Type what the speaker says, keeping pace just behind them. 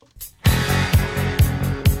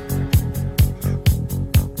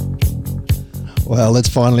Well, it's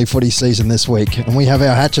finally footy season this week, and we have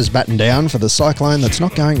our hatches battened down for the cyclone that's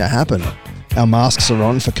not going to happen. Our masks are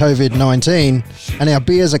on for COVID-19, and our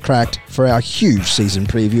beers are cracked for our huge season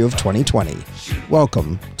preview of 2020.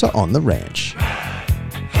 Welcome to On the Ranch.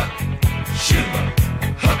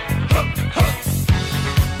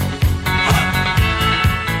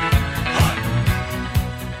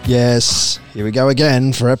 Yes, here we go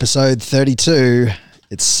again for episode 32.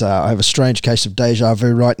 I have a strange case of deja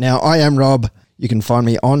vu right now. I am Rob. You can find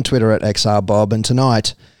me on Twitter at XRBob, and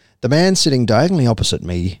tonight, the man sitting diagonally opposite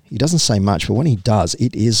me, he doesn't say much, but when he does,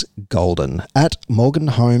 it is golden. At Morgan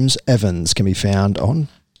Holmes Evans can be found on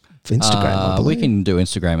Instagram, I believe. We can do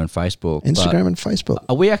Instagram and Facebook. Instagram and Facebook.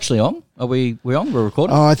 Are we actually on? We on? We're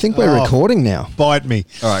recording? Oh, I think we're recording now. Bite me.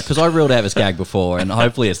 All right, because I reeled out this gag before, and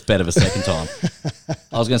hopefully it's better the second time.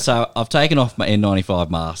 I was going to say, I've taken off my N95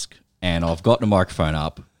 mask, and I've got the microphone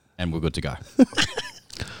up, and we're good to go.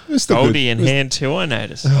 Goldie in hand too, I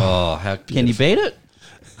noticed. Oh, how can you beat it?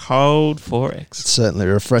 Cold 4X. Certainly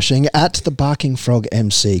refreshing. At the Barking Frog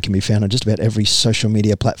MC can be found on just about every social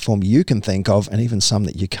media platform you can think of, and even some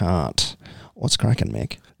that you can't. What's cracking,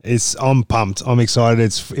 Mick? I'm pumped. I'm excited.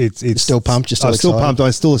 It's still pumped. You're still I'm excited? still pumped.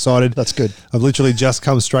 I'm still excited. That's good. I've literally just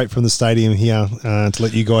come straight from the stadium here to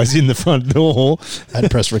let you guys in the front door And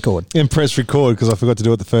press record. and press record because I forgot to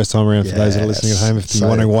do it the first time around. For those that are listening at home, if you're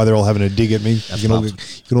wondering why they're all having a dig at me, you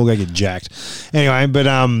can all go get jacked. Anyway, but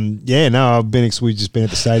we've just been at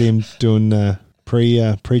the stadium doing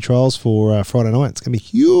pre-trials for Friday night. It's going to be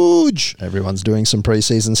huge. Everyone's doing some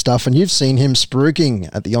pre-season stuff, and you've seen him spruiking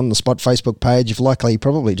at the On The Spot Facebook page. You've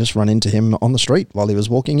probably just run into him on the street while he was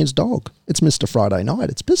walking his dog. It's Mr. Friday Night.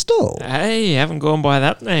 It's Pistol. Hey, haven't gone by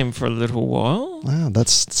that name for a little while. Wow,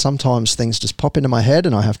 that's sometimes things just pop into my head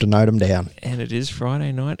and I have to note them down. And it is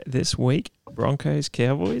Friday night this week. Broncos,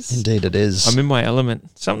 Cowboys. Indeed it is. I'm in my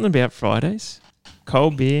element. Something about Fridays.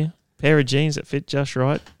 Cold beer, pair of jeans that fit just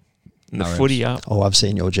right. And the footy up. Oh, I've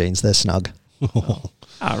seen your jeans. They're snug.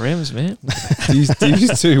 RMs, man. Do you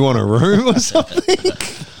two want a room or something?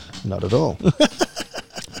 Not at all.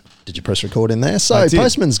 Did you press record in there? So, I did.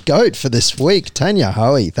 Postman's GOAT for this week, Tanya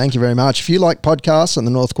Hoey. Thank you very much. If you like podcasts and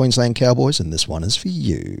the North Queensland Cowboys, then this one is for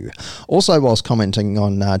you. Also, whilst commenting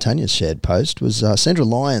on Tanya's shared post, was Sandra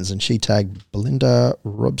Lyons, and she tagged Belinda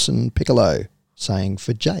Robson Piccolo, saying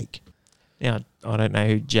for Jake. Now, I don't know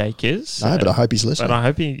who Jake is. No, but I hope he's listening. But I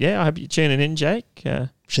hope you're tuning in, Jake.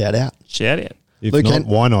 Shout out. Shout out. If Luke not,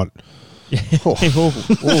 why not?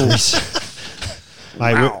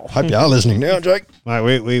 Mate, hope you are listening now, Jake.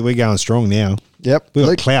 Mate, we're going strong now. Yep. We've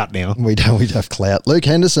got clout now. We have clout. Luke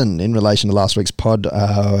Henderson, in relation to last week's pod,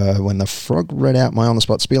 when the frog read out my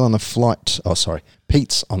on-the-spot spiel on the flight... Oh, sorry.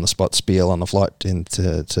 Pete's on-the-spot spiel on the flight into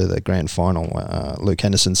the grand final. Luke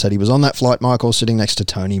Henderson said he was on that flight, Michael, sitting next to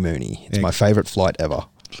Tony Mooney. It's my favourite flight ever.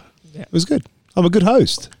 Yeah. It was good. I'm a good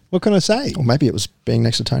host. What can I say? Or maybe it was being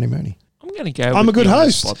next to Tony Mooney. I'm going to go I'm with a good the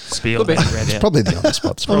host. on-the-spot spiel. It's probably the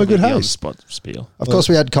on-the-spot spiel. I'm a good Probably the host. on-the-spot spiel. Of course,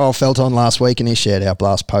 we had Kyle Felt on last week, and he shared our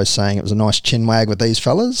blast post saying it was a nice chin wag with these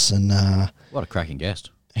fellas. And What a cracking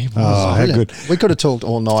guest. he was how brilliant. good. We could have talked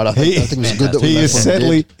all night. I think it was good that we He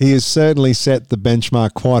both did. has certainly set the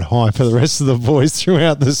benchmark quite high for the rest of the boys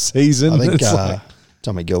throughout the season. I think It's like-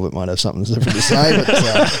 Tommy Gilbert might have something different to say, but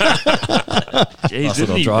Jeez, Nice didn't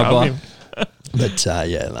little he drive-by. rub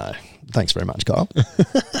him? no. Thanks very much, Kyle.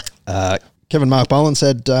 Kevin Mark Boland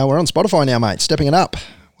said, we're on Spotify now, mate. Stepping it up.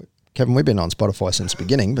 Kevin, we've been on Spotify since the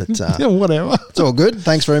beginning, but yeah, whatever. it's all good.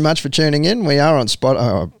 Thanks very much for tuning in. We are on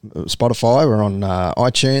Spotify. We're on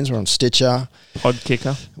iTunes. We're on Stitcher.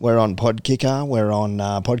 Podkicker. We're on Podkicker. We're on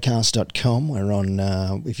podcast.com. We're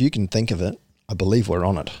on, if you can think of it, I believe we're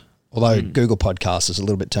on it. Although Google Podcast is a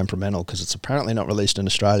little bit temperamental because it's apparently not released in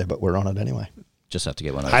Australia, but we're on it anyway. Just have to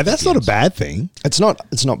get one of Hey, that's not a bad thing. It's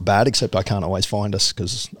not bad, except I can't always find us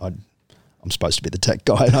because I'm supposed to be the tech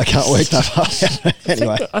guy and I can't work that hard.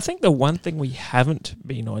 Anyway. I think the one thing we haven't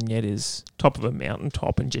been on yet is top of a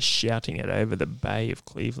mountaintop and just shouting it over the Bay of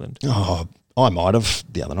Cleveland. Oh, I might have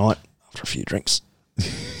the other night after a few drinks.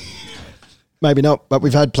 Maybe not, but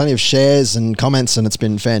we've had plenty of shares and comments and it's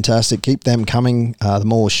been fantastic. Keep them coming. The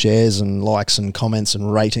more shares and likes and comments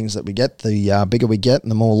and ratings that we get, the bigger we get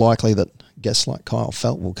and the more likely that guests like Kyle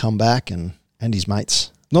Felt will come back and his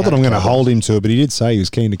mates. Not that I'm going to hold him to it, but he did say he was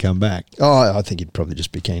keen to come back. Oh, I think he'd probably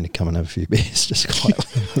just be keen to come and have a few beers, just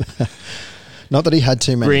quietly. Not that he had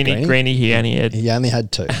too many. Greeny, he only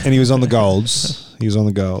had 2. And he was on the golds.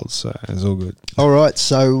 So it's all good. All right,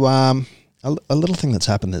 so a little thing that's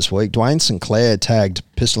happened this week. Dwayne Sinclair tagged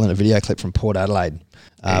Pistol in a video clip from Port Adelaide.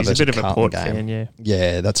 He's a bit of a Carlton Port game. fan, yeah.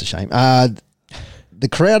 Yeah, that's a shame. The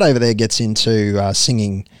crowd over there gets into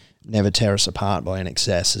singing Never Tear Us Apart by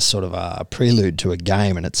NXS is sort of a prelude to a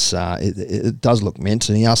game, and it does look mint.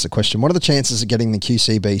 And he asked the question, what are the chances of getting the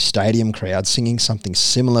QCB stadium crowd singing something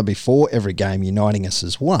similar before every game, uniting us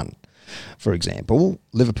as one? For example,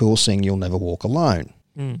 Liverpool sing You'll Never Walk Alone.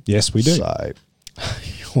 Yes, we do. So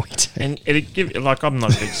we do. And it give like I'm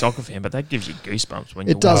not a big soccer fan, but that gives you goosebumps when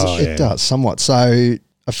you It does. watch. It does somewhat. So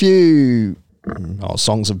a few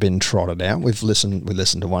songs have been trotted out. We listened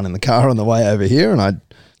to one in the car on the way over here, and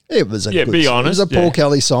it was a good be song. honest, It was a Paul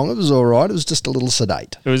Kelly song. It was all right. It was just a little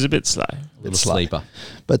sedate. It was a bit slow. A little sleeper.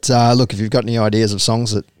 But look, if you've got any ideas of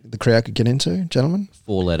songs that the crowd could get into, gentlemen,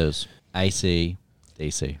 4 letters. AC,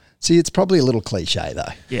 DC. see, it's probably a little cliche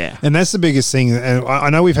though. Yeah. And that's the biggest thing. And I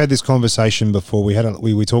know we've had this conversation before.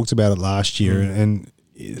 We talked about it last year, and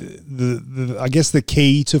I guess the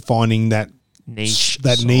key to finding that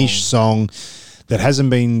niche song that hasn't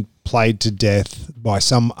been played to death by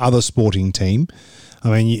some other sporting team. I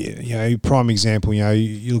mean, you know, prime example, you know,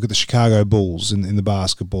 you look at the Chicago Bulls in the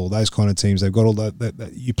basketball, those kind of teams, they've got all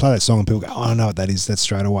that you play that song and people go, oh, I know what that is, that's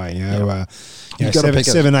straight away, you know.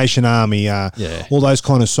 Seven Nation Army, all those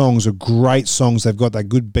kind of songs are great songs. They've got that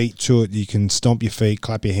good beat to it. You can stomp your feet,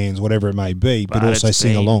 clap your hands, whatever it may be, but also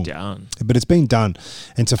sing along. But it's been done.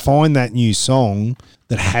 And to find that new song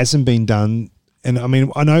that hasn't been done, and I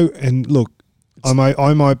mean, I know, and look, I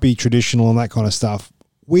might be traditional and that kind of stuff.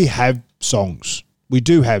 We have songs. We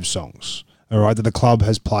do have songs, all right, that the club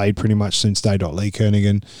has played pretty much since day dot. Lee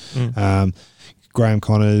Kernigan, Graham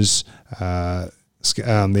Connors, the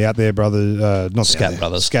Out There Brothers, not Scat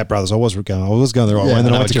Brothers. Scat Brothers. I was going the right way, and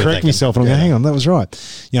then I went to correct thinking. myself, and I'm going, hang on, that was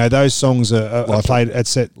right. You know, those songs are played at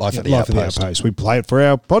set Life at the Outpost. We play it for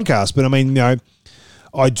our podcast, but I mean, you know,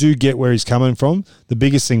 I do get where he's coming from. The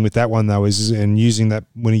biggest thing with that one though is, and using that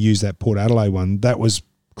when he used that Port Adelaide one, that was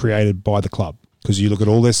created by the club. Because you look at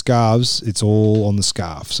all their scarves, it's all on the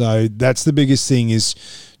scarf. So that's the biggest thing, is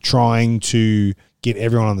trying to get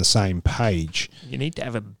everyone on the same page. You need to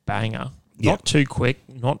have a banger. Not too quick,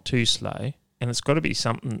 not too slow. And it's got to be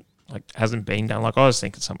something like hasn't been done. Like I was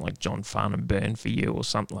thinking something like John Farn and Burn for You or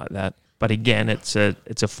something like that. But again, it's a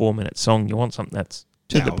 4-minute song. You want something that's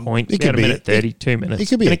to the point. It could be 1 minute 30, 2 minutes. It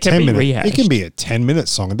could be a 10-minute. It can be a 10-minute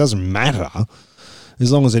song. It doesn't matter.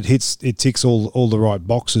 As long as it ticks all the right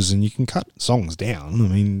boxes, and you can cut songs down. I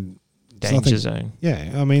mean, Danger Zone.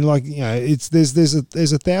 Yeah, I mean, like, you know, there's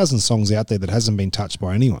 1,000 songs out there that hasn't been touched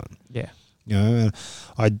by anyone. Yeah, you know,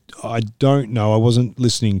 I don't know. I wasn't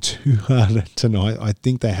listening too hard tonight. I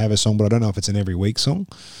think they have a song, but I don't know if it's an every week song.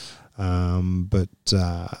 But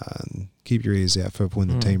keep your ears out for when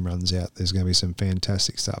the team runs out. There's going to be some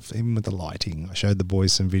fantastic stuff, even with the lighting. I showed the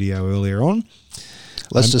boys some video earlier on.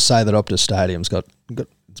 Let's just say that Optus Stadium's got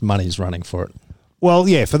its money's running for it. Well,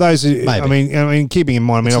 yeah, for those who, I mean, keeping in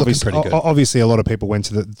mind, obviously a lot of people went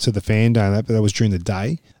to the fan day, but that was during the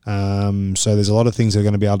day. So there's a lot of things that are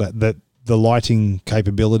going to be able to, that the lighting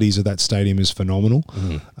capabilities of that stadium is phenomenal.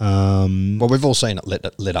 Well, we've all seen it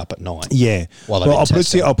lit up at night. Yeah. Well, I'll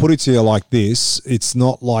put it to you like this: it's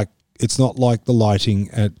not like the lighting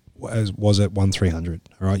as was at 1300.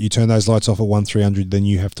 All right, you turn those lights off at 1300, then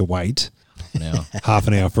you have to wait half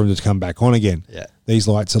an hour for them to come back on again. Yeah. These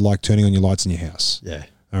lights are like turning on your lights in your house. Yeah.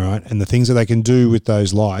 All right. And the things that they can do with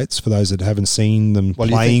those lights, for those that haven't seen them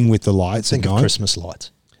playing with the lights. Think of Christmas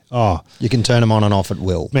lights. Oh. You can turn them on and off at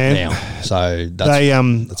will now. So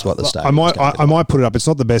that's what the stadium I might put it up. It's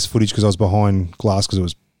not the best footage because I was behind glass because it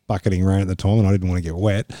was bucketing rain at the time and I didn't want to get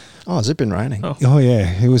wet. Oh, has it been raining? Oh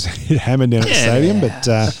yeah. It hammered down at the stadium. But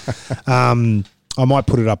I might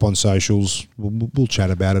put it up on socials. We'll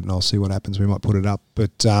chat about it and I'll see what happens. We might put it up.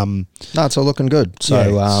 But no, it's all looking good.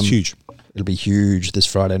 So it's huge. It'll be huge this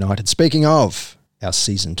Friday night. And speaking of our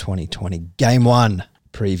season 2020 Game 1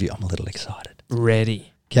 preview, I'm a little excited.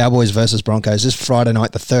 Ready. Cowboys versus Broncos this Friday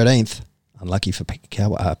night, the 13th. Unlucky for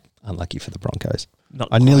unlucky for the Broncos.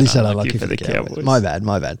 I nearly said unlucky for the Cowboys. My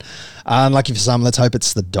bad. Unlucky for some. Let's hope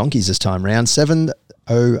it's the Donkeys this time round.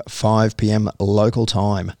 7:05 p.m. local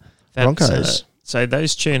time. Broncos. So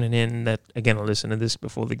those tuning in that are going to listen to this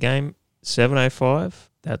before the game, 7:05,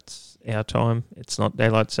 that's our time. It's not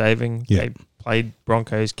daylight saving. Yeah. They played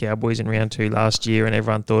Broncos Cowboys in round 2 last year and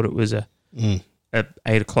everyone thought it was a 8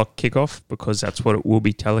 o'clock kickoff because that's what it will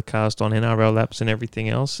be telecast on NRL apps and everything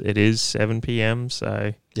else. It is 7 p.m.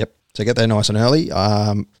 So yep. So get there nice and early.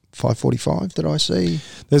 5:45. Did I see?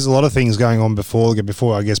 There's a lot of things going on before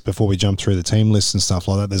we jump through the team lists and stuff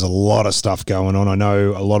like that. There's a lot of stuff going on. I know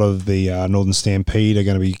a lot of the Northern Stampede are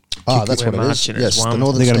going to be. Oh, that's what it is. Yes, the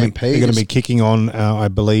Northern Stampede. They're going to be kicking on, I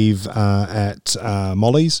believe, at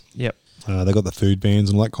Molly's. Yep. They've got the food vans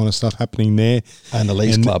and all that kind of stuff happening there. And the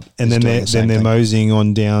Leagues Club. And then they're moseying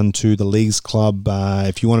on down to the Leagues Club.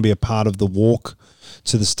 If you want to be a part of the walk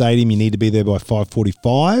to the stadium, you need to be there by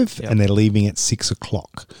 5:45, and they're leaving at 6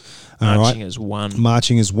 o'clock. Marching as one.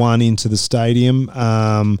 Marching as one into the stadium.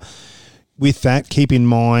 With that, keep in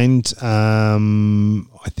mind, I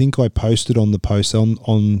think I posted on the post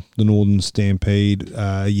on the Northern Stampede,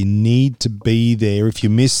 you need to be there. If you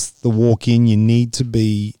miss the walk-in, you need to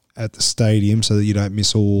be at the stadium so that you don't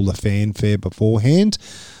miss all the fanfare beforehand.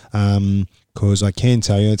 Because I can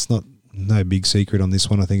tell you, it's no big secret on this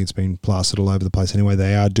one. I think it's been plastered all over the place anyway.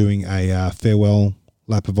 They are doing a farewell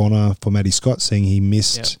lap of honour for Matty Scott, seeing he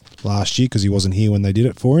missed last year because he wasn't here when they did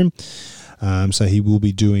it for him. So he will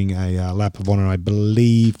be doing a lap of honour, I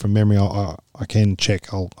believe, from memory. I can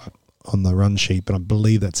check on the run sheet, but I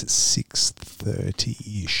believe that's at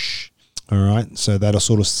 6:30-ish. All right, so that'll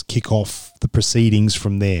sort of kick off the proceedings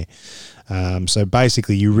from there. So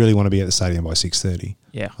basically, you really want to be at the stadium by 6:30.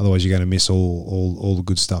 Yeah. Otherwise, you're going to miss all the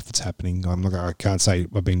good stuff that's happening. I can't say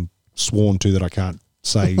I've been sworn to that I can't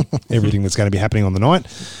say everything that's going to be happening on the night.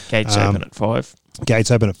 Gates open at 5. Gates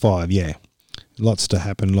open at 5. Yeah. Lots to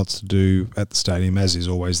happen, lots to do at the stadium, as is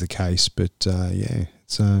always the case. But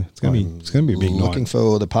it's going to be a big night. Looking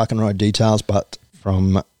for the park and ride details, but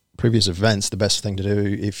from previous events, the best thing to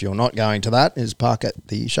do if you're not going to that is park at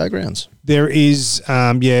the showgrounds. There is,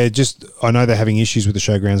 I know they're having issues with the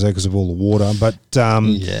showgrounds because of all the water, but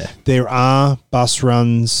there are bus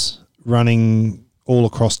runs running all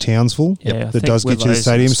across Townsville that does get you to the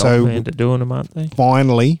stadium. So doing them, aren't they?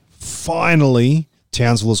 Finally.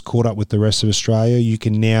 Townsville has caught up with the rest of Australia. You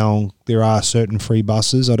can now, there are certain free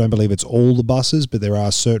buses. I don't believe it's all the buses, but there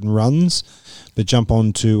are certain runs. But jump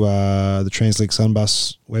onto the Transleague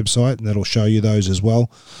Sunbus website and that'll show you those as well,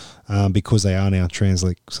 because they are now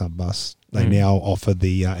Transleague Sunbus. They now offer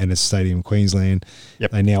the Ennis Stadium, Queensland.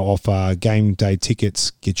 Yep. They now offer game day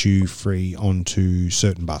tickets, get you free onto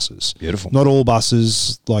certain buses. Beautiful. Not all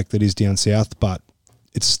buses like that is down south, but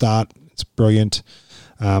it's a start. It's brilliant.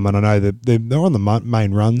 And I know that they're on the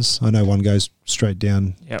main runs. I know one goes straight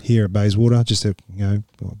down here at Bayswater, just to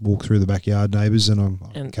walk through the backyard neighbours, and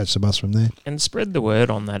I'll catch the bus from there. And spread the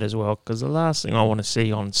word on that as well, because the last thing I want to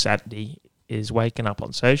see on Saturday is waking up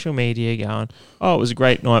on social media going, "Oh, it was a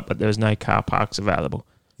great night, but there was no car parks available."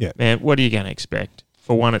 Yeah, man, what are you going to expect?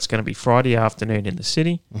 For one, it's going to be Friday afternoon in the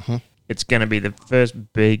city. Mm-hmm. It's going to be the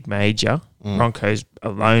first big major. Broncos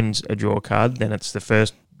alone's a draw card. Then it's the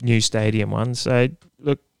first new stadium one. So,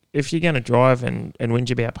 look, if you're going to drive and whinge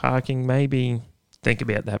about parking, maybe think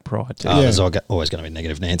about that prior to. There's always going to be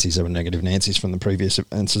negative Nancy's. There were negative Nancy's from the previous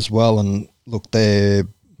events as well. And look, to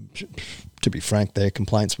be frank, their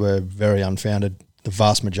complaints were very unfounded. The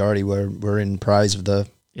vast majority were in praise of the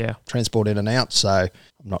transport in and out. So I'm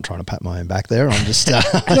not trying to pat my own back there. I'm just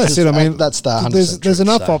that's it. I mean, that's the 100%. There's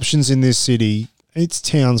enough options in this city. It's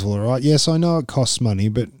Townsville, all right? Yes, I know it costs money,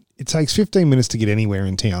 but it takes 15 minutes to get anywhere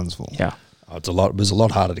in Townsville. Yeah. It was a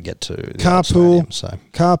lot harder to get to.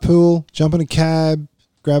 Carpool, jump in a cab,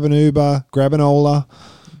 grab an Uber, grab an Ola,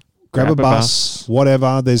 grab a bus,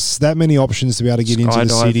 whatever. There's that many options to be able to get into the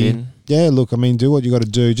city. Yeah, look, I mean, do what you got to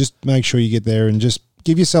do. Just make sure you get there and just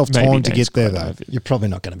give yourself time to get there, though. You're probably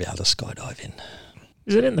not going to be able to skydive in.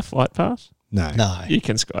 Is it in the flight pass? No. You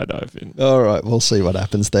can skydive in. All right, we'll see what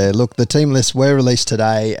happens there. Look, the team lists were released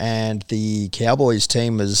today, and the Cowboys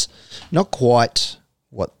team was not quite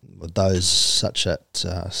what those such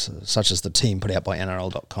as the team put out by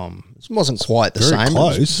NRL.com. It wasn't quite the same.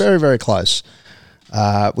 Close. It was very, very close.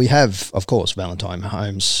 We have, of course, Valentine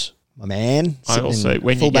Holmes, my man. I also,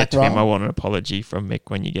 when you get to him, I want an apology from Mick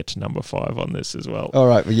when you get to number 5 on this as well. All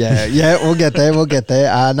right, we'll get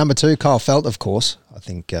there. Number 2, Kyle Felt, of course. I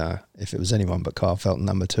think if it was anyone but Kyle Felt,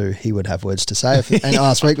 number 2, he would have words to say. And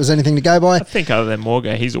last week was anything to go by. I think other than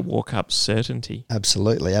Morgan, he's a walk-up certainty.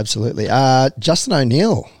 Absolutely. Justin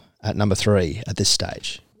O'Neill at number 3 at this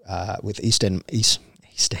stage with Eastern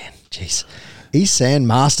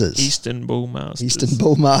Masters. Eastern Bull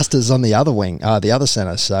Masters on the other wing, the other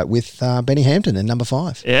centre, so with Benny Hampton in number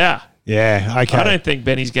 5. Yeah. Yeah, okay. I don't think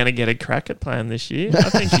Benny's going to get a crack at playing this year. I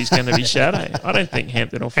think she's going to be shadow. I don't think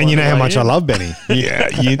Hampton will find. And you know how much I love Benny. Yeah,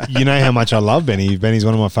 you know how much I love Benny. Benny's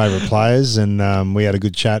one of my favourite players, and we had a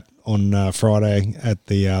good chat on Friday at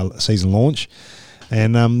the season launch.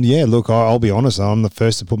 And look, I'll be honest. I'm the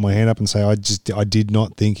first to put my hand up and say I did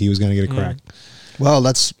not think he was going to get a crack. Well,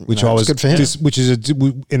 that's good for him.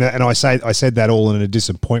 And I said that all in a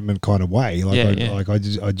disappointment kind of way.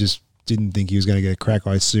 I just didn't think he was going to get a crack.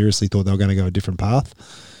 I seriously thought they were going to go a different path.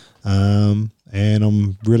 And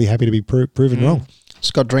I'm really happy to be proven wrong.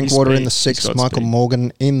 Scott Drinkwater in the 6, got Michael speed.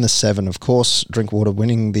 Morgan in the 7. Of course, Drinkwater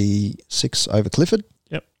winning the 6 over Clifford.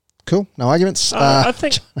 Yep. Cool. No arguments. I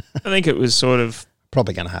think it was sort of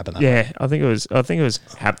Probably going to happen. Though. yeah. I think it was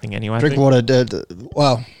happening anyway. Drinkwater did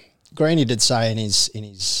well. Greeny did say in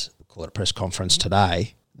his call it a press conference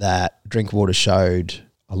today that Drinkwater showed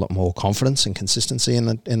a lot more confidence and consistency in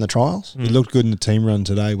the trials. He looked good in the team run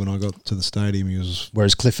today when I got to the stadium. He was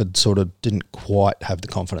Whereas Clifford sort of didn't quite have the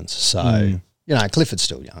confidence. So Clifford's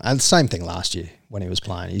still young. And the same thing last year when he was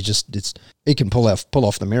playing. He can pull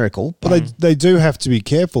off the miracle. But they do have to be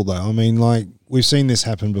careful, though. I mean, like, we've seen this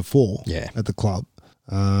happen before at the club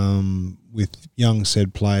with young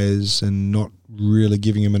said players and not really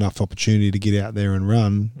giving them enough opportunity to get out there and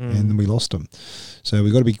run, and then we lost them. So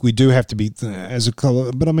we do have to be as a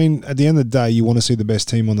club. But I mean, at the end of the day, you want to see the best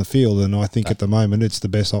team on the field, and I think at the moment it's the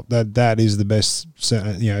best. That is the best,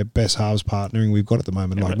 best halves partnering we've got at the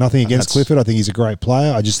moment. Like, nothing against Clifford. I think he's a great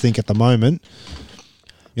player. I just think at the moment,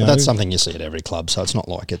 that's something you see at every club. So it's not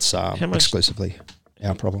like it's exclusively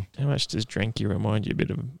our problem. How much does Drinky remind you a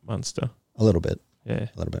bit of Munster? A little bit. Yeah,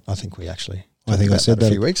 a little bit. I think we actually. I think I said that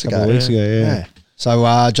a few weeks ago. Yeah. So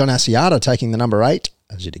John Asiata taking the number 8,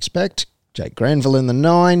 as you'd expect. Jake Granville in the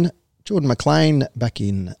 9. Jordan McLean back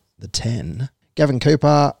in the 10. Gavin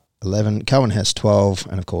Cooper, 11. Cohen Hess, 12.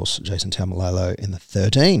 And, of course, Jason Taumalolo in the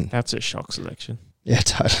 13. That's a shock selection. Yeah,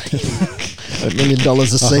 totally. $1 million a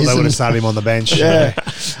season. They would have started him on the bench. Yeah.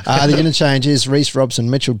 The interchange is Reece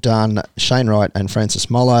Robson, Mitchell Dunn, Shane Wright and Francis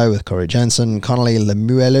Mollo with Corey Jensen, Connolly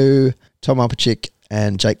Lemuelu, Tom Opachik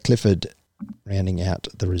and Jake Clifford rounding out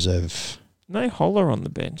the reserve. No Holler on the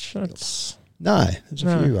bench. That's there's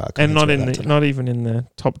a few. And not even in the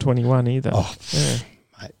top 21 either. Oh,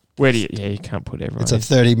 mate. Where do you can't put everyone. It's a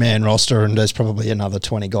 30-man roster, and there's probably another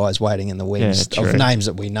 20 guys waiting in the wings of names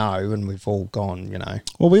that we know, and we've all gone.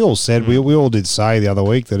 Well, we all said we all did say the other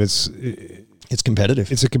week that it's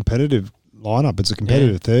competitive. It's a competitive lineup. It's a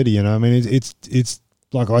competitive 30. I mean, it's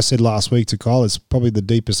like I said last week to Kyle. It's probably the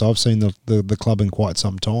deepest I've seen the club in quite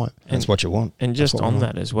some time. That's what you want. And just on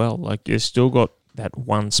that as well, like, you've still got that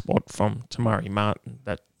one spot from Tamari Martin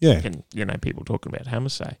that people talking about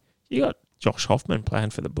Hamasay. You got Josh Hoffman playing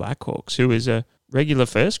for the Blackhawks, who is a regular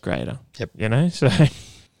first grader. Yep. So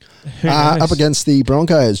up against the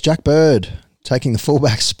Broncos, Jack Bird taking the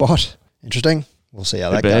fullback spot. Interesting. We'll see how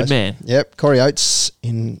that goes. Birdman. Yep. Corey Oates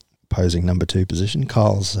in opposing number 2 position.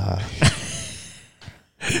 Kyle's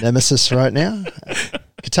nemesis right now.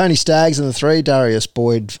 Katoni Staggs in the 3. Darius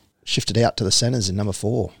Boyd shifted out to the centres in number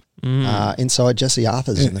 4. Inside Jesse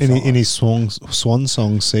Arthurs in the 5. In his swan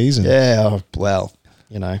song season. Yeah, well,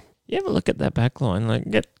 You have a look at that back line. Like,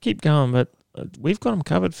 keep going, but we've got them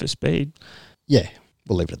covered for speed. Yeah,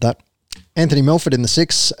 we'll leave it at that. Anthony Milford in the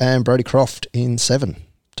 6 and Brodie Croft in 7.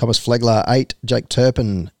 Thomas Flegler, 8. Jake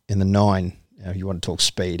Turpin in the 9. You want to talk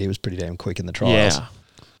speed. He was pretty damn quick in the trials. Yeah.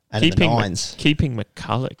 And in the 9s. Keeping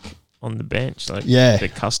McCulloch on the bench. Like,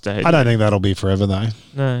 the custodian. I don't think that'll be forever, though.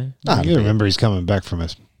 No. You remember he's coming back from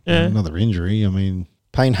another injury. I mean...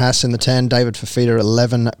 Payne Haas in the 10, David Fafita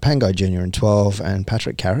 11, Pango Jr. in 12, and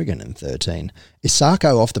Patrick Carrigan in 13.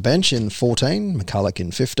 Isako off the bench in 14, McCulloch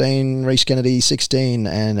in 15, Reece Kennedy 16,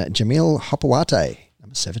 and Jamil Hopawate,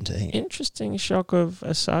 number 17. Interesting shock of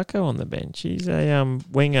Isako on the bench. He's a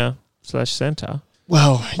winger/centre.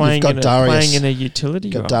 Well, you've got Darius playing in a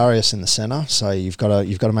utility role. Darius in the centre, so you've got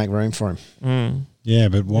to make room for him. Yeah,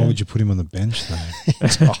 but why would you put him on the bench though? I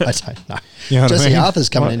don't know. Jesse Arthur's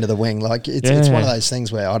coming into the wing. Like, it's one of those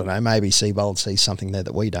things where, I don't know, maybe Seabold sees something there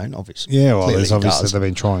that we don't, obviously. Yeah, well, there's obviously they've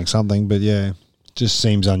been trying something, but just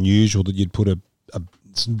seems unusual that you'd put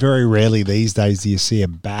it's very rarely these days do you see a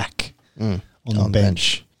back on the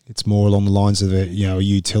bench. It's more along the lines of a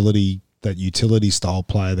utility style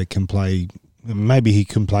player that can play. Maybe he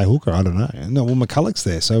can play hooker. I don't know. No, well, McCulloch's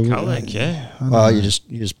there, so Well, you just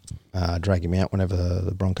drag him out whenever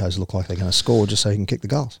the Broncos look like they're going to score, just so he can kick the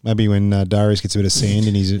goals. Maybe when Darius gets a bit of sand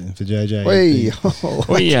in his for JJ.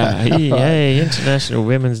 International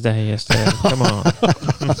Women's Day yesterday. Come on.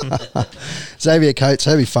 Xavier Coates,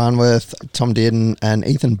 Herbie Farnworth, Tom Dearden, and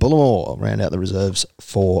Ethan Bullimore round out the reserves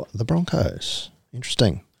for the Broncos.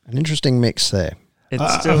 Interesting. An interesting mix there. It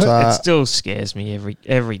still scares me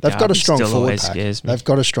every They've got a strong forward pack. Scares me. They've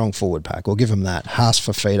got a strong forward pack. We'll give them that. Haas,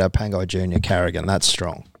 Fafita, Pangai Jr., Carrigan. That's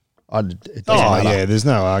strong. There's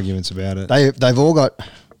no arguments about it. They've all got,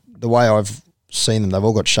 the way I've seen them, they've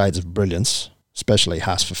all got shades of brilliance, especially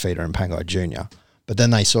Haas, Fafita, and Pangai Jr. But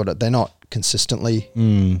then they're not consistently.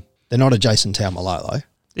 They're not a Jason Taumalolo.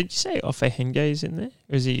 Did you say Offenga's in there?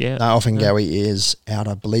 Or is he out? No, Offengawi is out.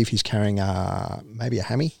 I believe he's carrying maybe a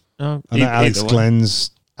hammy. I know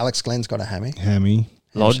Alex Glenn's got a hammy.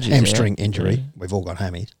 Lodge is hamstring out. injury. Yeah. We've all got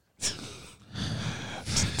hammies. I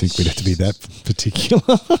think we'd have to be that particular.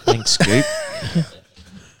 Thanks, Scoop.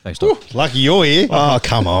 Thanks, Tom. Lucky you're here. Oh,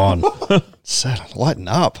 come on. Lighten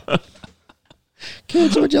up.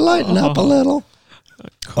 Kids, would you lighten up a little?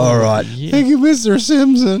 All right. Yeah. Thank you, Mr.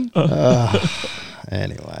 Simpson.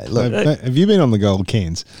 Anyway, look, Have you been on the gold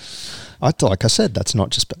cans? like I said, that's not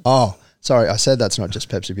just... Oh, sorry, I said that's not just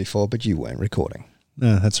Pepsi before, but you weren't recording.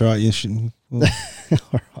 No, that's right. You shouldn't. Well,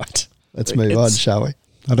 All right. Let's move on, shall we?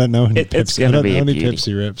 I don't know any It's Pepsi. I gonna don't be know a any beauty.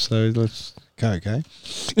 Pepsi reps, so let's go. Okay.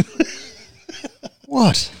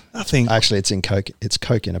 What? Nothing. Actually, it's in Coke. It's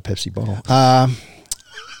Coke in a Pepsi bottle.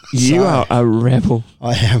 You So- are a rebel.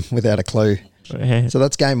 I am without a clue. Yeah. So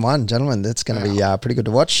that's game one, gentlemen. That's going to be pretty good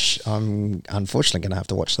to watch. I'm unfortunately going to have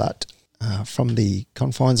to watch that from the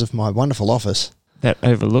confines of my wonderful office. That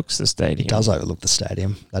overlooks the stadium. It does overlook the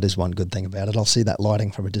stadium. That is one good thing about it. I'll see that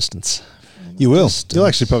lighting from a distance. You will. Just, You'll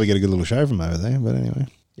actually probably get a good little show from over there. But anyway.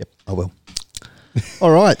 Yep, I will.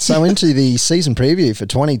 All right, so into the season preview for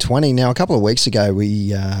 2020. Now, a couple of weeks ago, we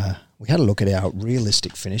had a look at our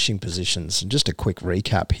realistic finishing positions. And just a quick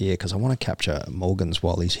recap here, because I want to capture Morgan's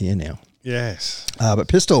while he's here now. Yes. But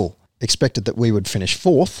Pistol expected that we would finish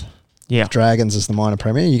fourth. Yeah. Dragons as the minor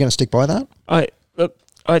premier. Are you going to stick by that?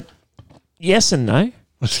 Yes and no.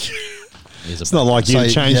 It's not like you So,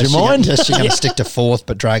 changed yes, your mind. Yes, you're going to stick to fourth,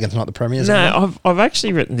 but Dragons not the premiers. No, I've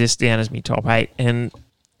actually written this down as my top 8, and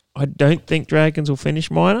I don't think Dragons will finish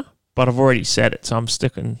minor, but I've already said it, so I'm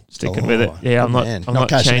sticking with it. Yeah, I'm good not. man. I'm Not not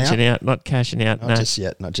cashing changing out. Not cashing out. Not No. just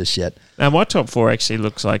yet. Not just yet. Now my top 4 actually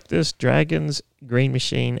looks like this: Dragons, Green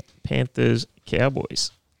Machine, Panthers, Cowboys,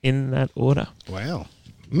 in that order. Wow.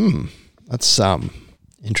 That's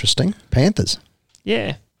interesting. Panthers.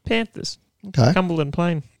 Yeah, Panthers. Okay. Cumberland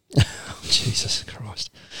Plain. Jesus Christ.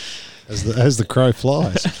 As the crow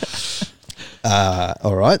flies.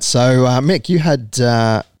 All right. So, Mick, you had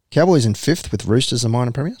Cowboys in fifth with Roosters and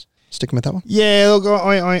minor premiers. Sticking with that one? Yeah, look,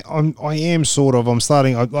 I am sort of. I'm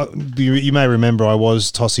starting. You may remember I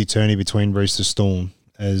was tossy-turny between Rooster Storm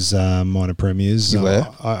as minor premiers. You were?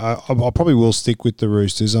 I probably will stick with the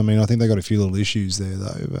Roosters. I mean, I think they got a few little issues there,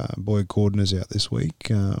 though. Boyd Cordoner's out this week.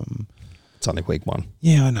 It's only week one.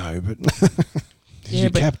 Yeah, I know, but he's Yeah, your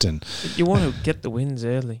but- captain. You want to get the wins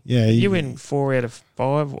early. Yeah, You win 4 out of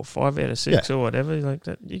 5 or 5 out of 6 Yeah. or whatever. Like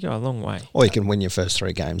that, you go a long way. Or you can win your first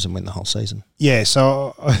 3 games and win the whole season. Yeah,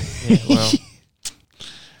 so Yeah, well, I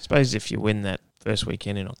suppose if you win that first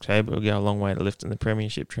weekend in October, it'll go a long way to lifting the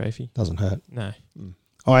premiership trophy. Doesn't hurt. No.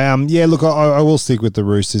 yeah, look, I will stick with the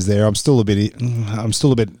Roosters there. I'm still a bit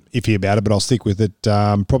iffy about it, but I'll stick with it.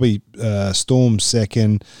 Probably Storm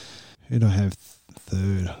second. Who do I have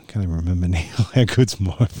third? I can't even remember now. How good's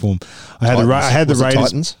my form? I had the Was it Raiders.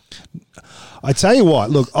 Titans. I tell you what,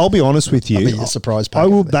 look, I'll be honest with I'll you. be a surprise pack. I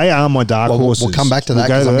will. They are my dark Well, horses. we'll come back to that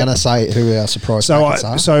We'll because go I'm to going to say who our surprise So, packets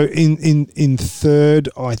are. so in third,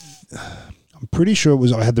 I'm pretty sure it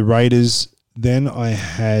was. I had the Raiders. Then I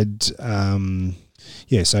had,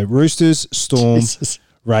 so Roosters, Storm, Jesus.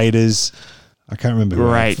 Raiders. I can't remember. who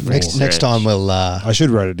I had Great. fourth. Next time we'll... I should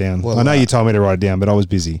write it down. Well, I know you told me to write it down, but I was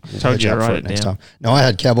busy. Told Watch you to out for write it it next down. time. No, I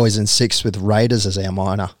had Cowboys in sixth with Raiders as our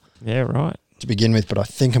minor Yeah, right. to begin with, but I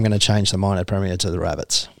think I'm going to change the minor premier to the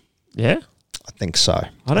Rabbits. Yeah. I think so.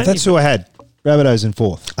 I don't. That's Even, who I had. Rabbitohs in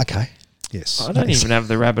fourth. Okay. Yes. I don't even have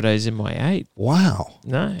the Rabbitohs in my 8. Wow.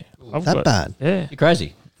 No. I've That got, bad? Yeah. You're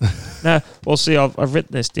crazy. No. Well, see, I've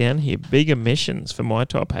written this down here. Big emissions for my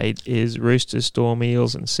top 8 is Roosters, Storm,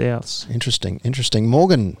 Eels, and Souths. Interesting.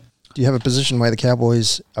 Morgan, do you have a position where the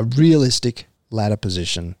Cowboys, a realistic ladder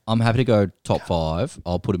position? I'm happy to go top 5.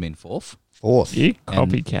 I'll put them in fourth. Fourth. You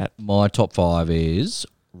copycat. My top 5 is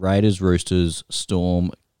Raiders, Roosters, Storm,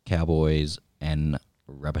 Cowboys, and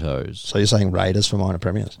Rabbitohs. So you're saying Raiders for minor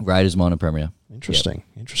premiers? Raiders minor premier. Interesting.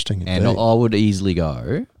 Interesting. And indeed. I would easily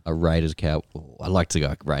go a Raiders Cow. I'd like to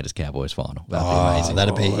go Raiders Cowboys final.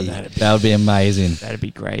 That'd be amazing. That would be amazing. That'd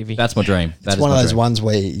be gravy. That's my dream. It's one of those ones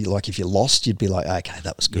where, if you lost, you'd be like, okay,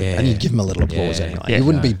 that was good. Yeah. And you'd give them a little applause Yeah. anyway. Yeah. You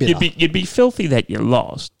wouldn't be bitter. You'd be filthy that you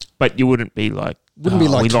lost, but you wouldn't be like, Wouldn't be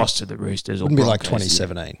like we tw- lost to the Roosters. wouldn't or be like Broncos.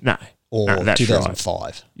 2017 No. or No, that's 2005.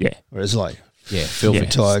 Right. Yeah. Whereas Yeah, filthy, Yeah.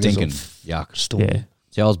 Tigers stinking, or yuck. Storm. Yeah.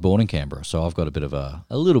 See, I was born in Canberra, so I've got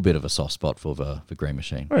a little bit of a soft spot for the Green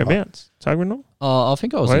Machine. Whereabouts? Tuggeranong? I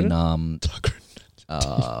think I was Where in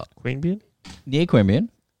Queanbeyan? near Queanbeyan.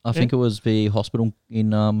 I think it was the hospital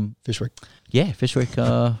in Fishwick. Fishwick,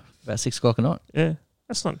 about 6 o'clock at night. Yeah.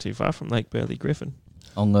 That's not too far from Lake Burley Griffin.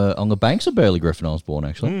 On the banks of Burley Griffin, I was born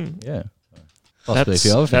actually. Yeah, possibly a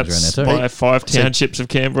few other things around there too. my 5 townships of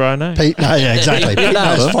Canberra, I know. Pete, no, yeah, exactly. Pete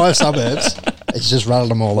knows No. 5 suburbs. He's just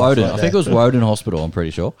rattled them all off. Woden. Right I think it was Woden Hospital, I'm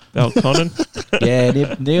pretty sure. Belconnen. Yeah,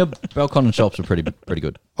 near Belconnen shops are pretty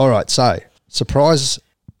good. All right, so surprise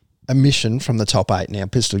omission from the top 8. Now,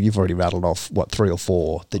 Pistol, you've already rattled off, 3 or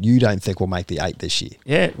 4 that you don't think will make the 8 this year.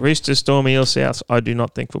 Yeah, Roosters, Storm, Eel, South. I do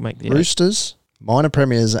not think will make the 8. Roosters, minor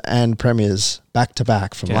premiers and premiers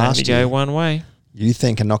back-to-back from Can last only year. go one way. You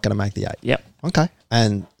think are not going to make the 8? Yep. Okay.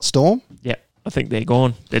 And Storm? Yep. I think they're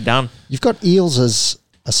gone. They're done. You've got Eels as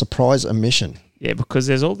a surprise omission. Yeah, because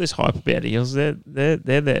there's all this hype about Eels. They're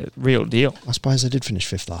the real deal. I suppose they did finish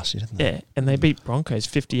 5th last year, didn't they? Yeah, and they beat Broncos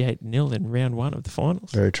 58-0 in round 1 of the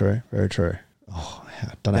finals. Very true. Very true. Oh,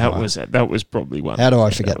 I don't know That was probably one. How do I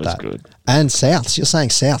forget that? that? Was good. And Souths. You're saying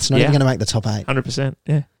Souths not even going to make the top 8. 100%.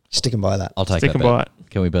 Yeah. Sticking by that. I'll take Sticking that bet. by it.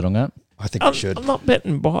 Can we bet on that? I think we should. I'm not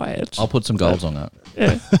betting by it. I'll put some golds on that.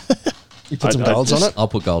 Yeah. You put some golds on it? I'll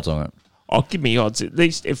put golds on it. I'll give me odds. At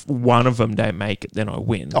least if one of them don't make it, then I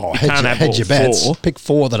win. Oh, You hedge, can't have hedge all your bets. 4. Pick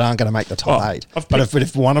 4 that aren't going to make the top Oh, 8. I've But picked-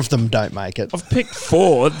 if one of them don't make it, I've picked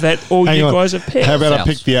 4 that all Hang you on. guys have picked. How about I Souths.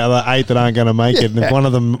 pick the other 8 that aren't going to make it, and if one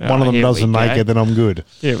of them here we doesn't make go. it, then I'm good.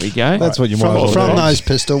 Here we go. That's what you might from, as well from do. those,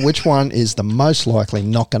 Pistol, which one is the most likely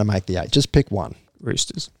not going to make the 8? Just pick one.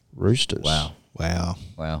 Roosters. Roosters. Wow. Wow.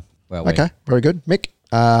 Okay, very good. Mick,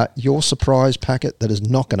 your surprise packet that is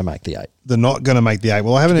not going to make the 8. They're not going to make the 8.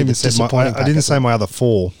 Well, I haven't Be even the said disappointing I didn't packet, say my other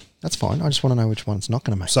 4. That's fine. I just want to know which one's not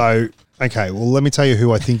going to make it. So, okay, well, let me tell you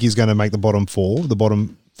who I think is going to make the bottom 4 of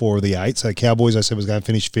the 8. So, Cowboys, I said, was going to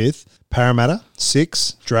finish 5th. Parramatta,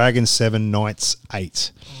 6. Dragons, 7. Knights,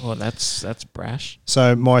 8. Oh, that's brash.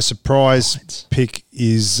 So, my surprise pick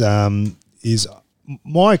is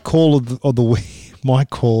my call of the week, my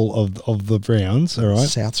call of the Browns, all right?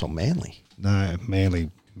 Souths or Manly? No, Manly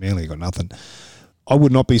got nothing. I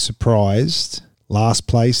would not be surprised. Last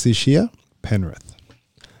place this year, Penrith.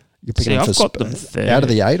 You're picking See, them I've for got them third. out of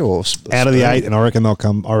the 8 or Out of the 8, and I reckon they'll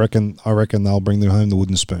come. I reckon they'll bring them home the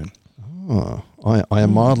wooden spoon. Oh, I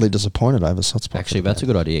am mildly disappointed over Sotspots. Actually, that's a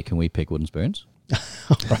good idea. Can we pick wooden spoons?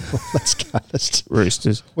 Let's go.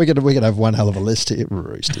 Roosters. We could have one hell of a list here.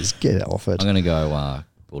 Roosters, get off it. I'm going to go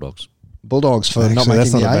Bulldogs. Bulldogs for Actually, not making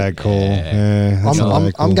that's not the a 8. bad call. Yeah. Yeah, that's not a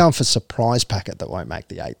bad call. I'm going for surprise packet that won't make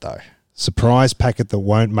the 8 though. Surprise packet that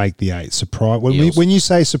won't make the 8. Surprise. Eels. When you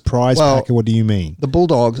say surprise Well, packet, what do you mean? The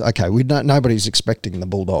Bulldogs. Okay, nobody's expecting the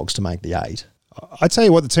Bulldogs to make the 8. I tell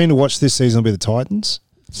you what, the team to watch this season will be the Titans.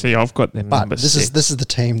 See, I've got them But number this 6. is the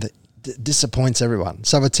team that disappoints everyone.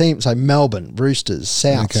 So Melbourne, Roosters,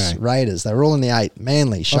 Souths, Okay. Raiders. They're all in the 8.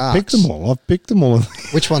 Manly, Sharks. I've picked them all.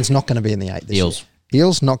 Which one's not going to be in the 8 this Eels. year?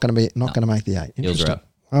 Eels not going to make the 8. Eels are out.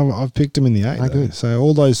 I've picked them in the 8. Oh, though. good. So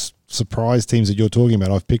all those surprise teams that you're talking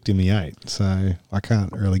about, I've picked in the 8. So I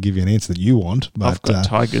can't really give you an answer that you want. But I've got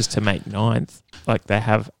Tigers to make 9th, like they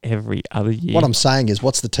have every other year. What I'm saying is,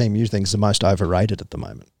 what's the team you think is the most overrated at the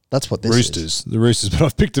moment? That's what this is. The Roosters, but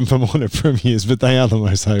I've picked them for minor premiers, but they are the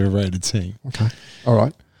most overrated team. Okay. All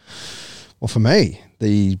right. Well, for me,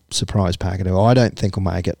 the surprise packet, who I don't think will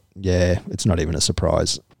make it, it's not even a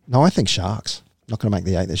surprise. No, I think Sharks. Not going to make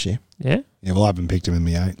the 8 this year. Yeah, Yeah, well, I haven't picked them in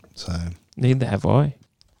the 8. So neither have I.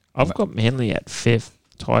 I've got Manly at 5th,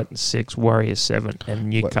 Titans 6, Warriors 7, and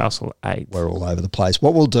Newcastle 8. We're all over the place.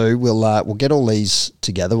 What we'll do, we'll get all these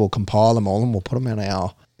together. We'll compile them all and we'll put them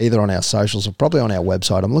on either on our socials or probably on our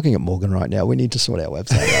website. I'm looking at Morgan right now. We need to sort our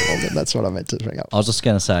website out, Morgan. That's what I meant to bring up. I was just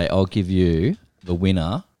going to say, I'll give you the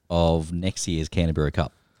winner of next year's Canterbury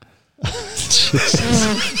Cup.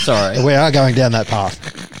 Sorry. We are going down that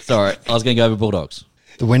path. Sorry. I was going to go with Bulldogs.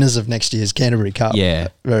 The winners of next year's Canterbury Cup. Yeah.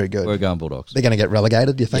 Very good. We're going Bulldogs. They're going to get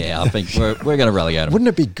relegated, do you think? Yeah, I think we're going to relegate them. Wouldn't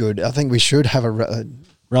it be good? I think we should have a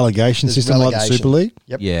relegation There's system like the relegation. Super League.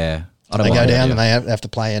 Yep. Yeah. I don't They go mind down that, and they have to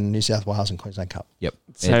play in New South Wales and Queensland Cup. Yep.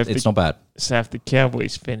 So if It's the- not bad. So if the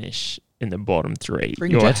Cowboys finish in the bottom 3,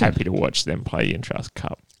 Bring you're Jets in. happy to watch them play Intrust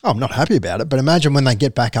Cup. Oh, I'm not happy about it, but imagine when they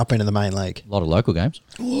get back up into the main league. A lot of local games.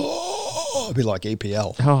 Oh, it'd be like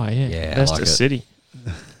EPL. Oh, yeah. Yeah, I That's like the it. city.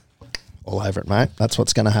 All over it, mate. That's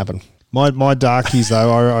what's going to happen. My darkies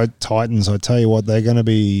though are Titans. I tell you what, they're going to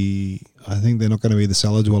be. I think they're not going to be the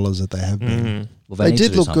cellar dwellers that they have been. Well, They need to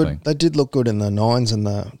did do look something. good. They did look good in the 9s and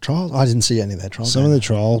the trials. I didn't see any of their trials. Some of the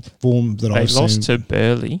trial form that They I've lost seen. to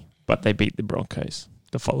Burley, but they beat the Broncos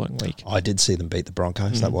the following week. I did see them beat the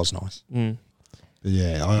Broncos. That was nice. Mm.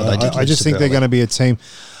 Yeah, But they did I lose just to think they're Burnley. going to be a team.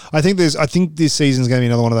 I think this season's going to be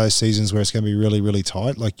another one of those seasons where it's going to be really, really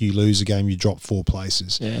tight. Like you lose a game, you drop 4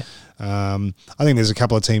 places. Yeah. I think there's a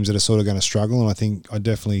couple of teams that are sort of going to struggle, and I think I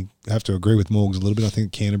definitely have to agree with Morgs a little bit. I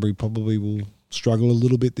think Canterbury probably will struggle a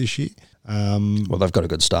little bit this year. Well, they've got a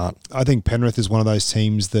good start. I think Penrith is one of those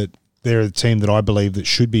teams that they're a team that I believe that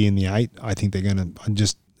should be in the 8. I think they're going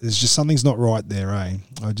to there's just something's not right there, eh?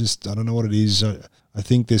 I don't know what it is. I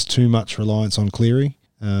think there's too much reliance on Cleary,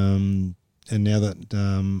 and now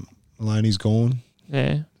that Maloney's gone,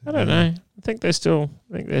 yeah, I don't know. I think they still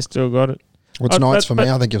got it. What's Knights for me?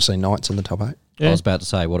 I think you'll see Knights in the top 8. Yeah. I was about to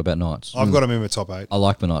say, what about Knights? I've got them in the top 8. I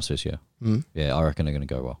like the Knights this year. Mm. Yeah, I reckon they're going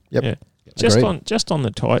to go well. Yep. Yeah. Agreed. Just on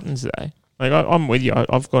the Titans, though. Like I'm with you.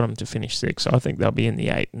 I've got them to finish 6. I think they'll be in the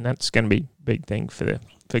 8, and that's going to be a big thing for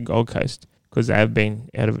Gold Coast because they have been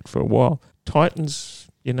out of it for a while. Titans,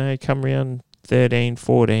 come around 13,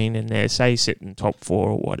 14, and they're say sitting top 4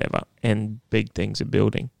 or whatever, and big things are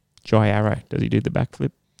building. Jai Arrow, does he do the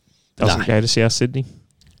backflip? Doesn't go to South Sydney.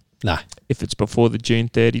 No. If it's before the June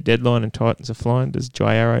 30 deadline and Titans are flying, does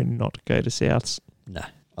Jai Arrow not go to Souths? No.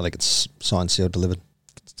 I think it's signed, sealed, delivered.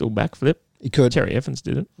 Still backflip. He could. Terry Evans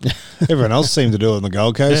did it. Everyone else seemed to do it on the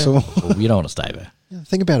Gold Coast. Yeah. Well, you don't want to stay there. Yeah, the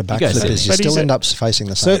thing about a backflip is you But still he's end up facing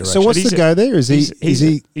the same direction. So what's the go there? Is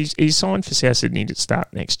he He's signed for South Sydney to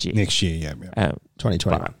start next year. next year? Yeah.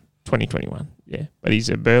 2021. 2021, yeah. But he's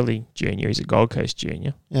a Burleigh junior. He's a Gold Coast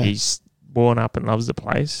junior. Yeah. He's born up and loves the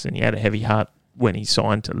place, and he had a heavy heart when he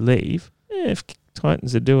signed to leave. Yeah, if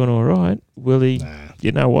Titans are doing all right, will he? Nah.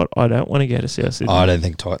 You know what? I don't want to go to South Sydney. I don't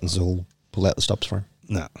think Titans will pull out the stops for him.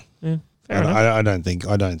 No. Yeah, fair enough. I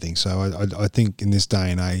don't think so. I think in this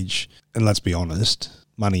day and age, and let's be honest,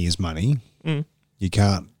 money is money. Mm. You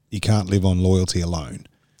can't live on loyalty alone.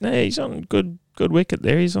 No, he's on good wicket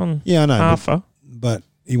there. He's on Yeah, I know. halfer. But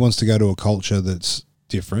he wants to go to a culture that's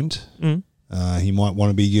different. Mm. He might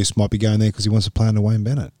be going there because he wants to play under Wayne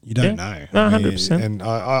Bennett. You don't know. No, 100%. And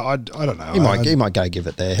I don't know. He might go give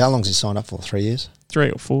it there. How long's he signed up for? 3 years? 3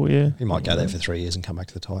 or 4, yeah. He might go there for 3 years and come back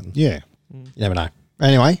to the Titans. Yeah. You never know.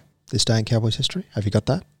 Anyway, this day in Cowboys history. Have you got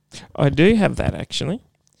that? I do have that actually.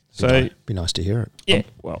 So be nice to hear it. yeah,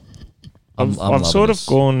 well, I'm I've sort loving of this.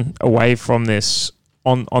 gone away from this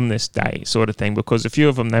on this day sort of thing because a few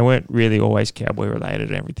of them, they weren't really always Cowboy related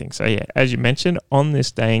and everything. So yeah, as you mentioned, on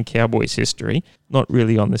this day in Cowboys history, not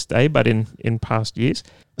really on this day, but in past years,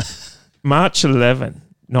 March 11,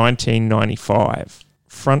 1995,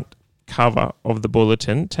 front cover of the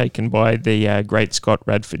Bulletin taken by the great Scott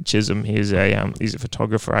Radford Chisholm. He's a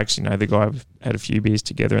photographer. I actually know the guy. I've had a few beers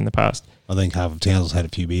together in the past. I think half of Townsville's had a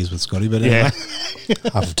few beers with Scotty, but Yeah.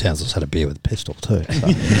 Half of Townsville's had a beer with a pistol too. So.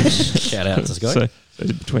 Shout out to Scott. So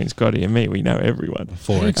between Scotty and me, we know everyone.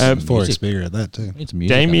 Forex beer at that too. It's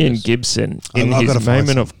music. Damien on this. Gibson, in I've got to his find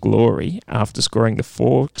moment some. of glory after scoring the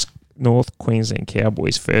 4 North Queensland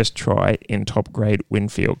Cowboys' first try in top grade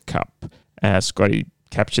Winfield Cup. Scotty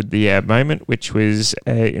captured the moment, which was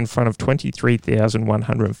in front of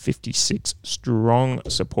 23,156 strong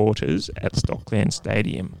supporters at Stockland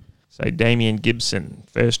Stadium. So Damien Gibson,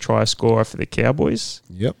 first try scorer for the Cowboys.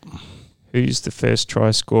 Yep. Who's the first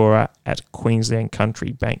try scorer at Queensland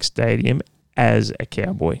Country Bank Stadium as a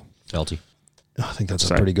Cowboy? Felty. I think that's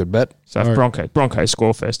So- a pretty good bet. So if Broncos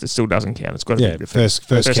score first, it still doesn't count. It's got to Yeah, be the first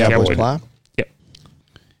Cowboys Cowboy. player.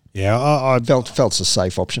 Yeah, I Felt's a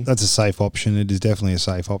safe option. that's a safe option. It is definitely a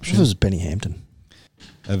safe If option. it was Benny Hampton.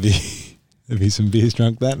 Have you some beers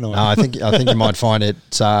drunk that night? No, I think you might find it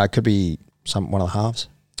could be one of the halves.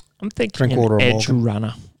 I'm thinking Drinkwater an or edge Morgan.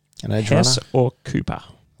 runner. An edge Hess runner. or Cooper.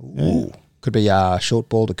 Ooh. Could be short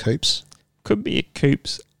ball to Coops. Could be a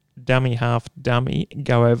Coops dummy half dummy,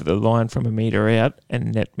 go over the line from a metre out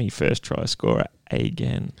and net me first try scorer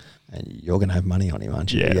again. And you're going to have money on him,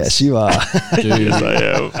 aren't you? Yes. You are. Dude,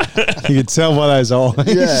 I am. You could tell by those eyes.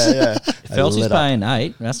 yeah. Felty's Lit up. paying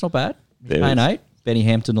 8. That's not bad. He's There paying is. 8. Benny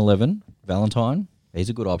Hampton 11. Valentine. He's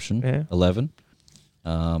a good option. Yeah. 11.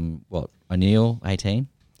 O'Neill 18.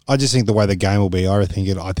 I just think the way the game will be, I think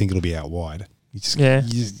it'll be out wide. Yeah.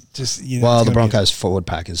 Well, the Broncos forward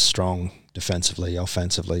pack is strong defensively,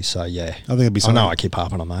 offensively. So, yeah. I think it'll be I something. know I keep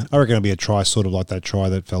harping on that. I reckon it'll be a try sort of like that try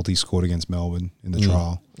that Felty scored against Melbourne in the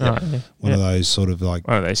trial. Oh, yeah. One of those sort of like,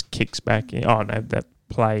 One of those kicks back. Oh, no, that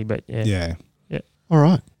play, but yeah. yeah, All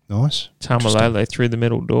right. nice. Tamalolo through the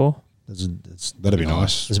middle door. That'd be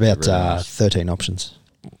nice. There's about Really nice. 13 options.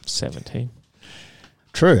 17.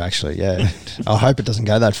 True, actually, yeah. I hope it doesn't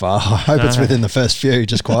go that far. I hope it's within the first few,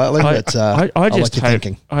 just quietly. But I like your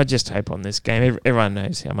thinking. I just hope on this game. Everyone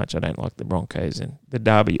knows how much I don't like the Broncos, and the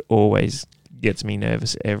derby always gets me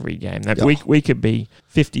nervous every game. That we could be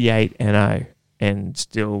 58-0 and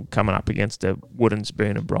still coming up against a wooden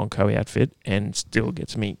spoon of Bronco outfit, and still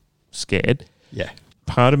gets me scared. Yeah.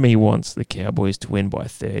 Part of me wants the Cowboys to win by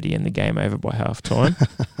 30 and the game over by halftime.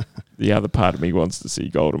 The other part of me wants to see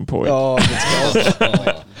Golden Point. Oh,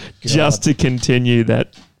 Just to continue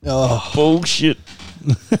that bullshit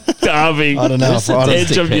derby. I don't know. Just the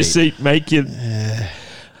edge of your seat make you...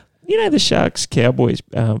 the Sharks Cowboys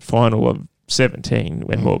final of 17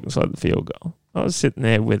 when Morgan scored the field goal. I was sitting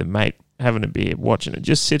there with a mate having a beer, watching it,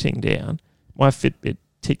 just sitting down. My Fitbit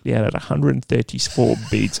ticked out at 134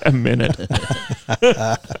 beats a minute.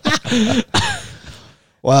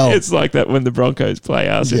 Well, it's like that when the Broncos play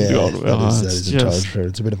us in goal.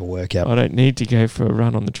 It's a bit of a workout. I don't need to go for a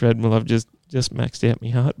run on the treadmill. I've just maxed out my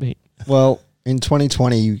heartbeat. Well, in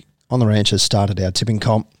 2020, On the Ranch has started our tipping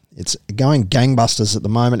comp. It's going gangbusters at the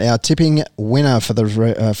moment. Our tipping winner for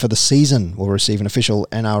the season will receive an official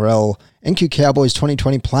NRL NQ Cowboys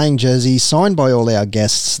 2020 playing jersey signed by all our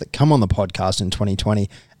guests that come on the podcast in 2020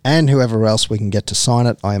 and whoever else we can get to sign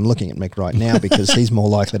it. I am looking at Mick right now because he's more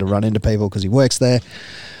likely to run into people because he works there.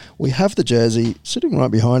 We have the jersey sitting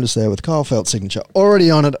right behind us there with Kyle Felt's signature already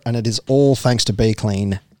on it, and it is all thanks to Be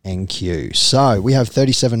Clean NQ. So we have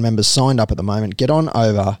 37 members signed up at the moment. Get on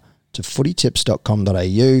over to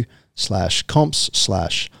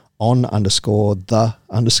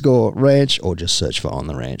footytips.com.au/comps/on_the_ranch, or just search for On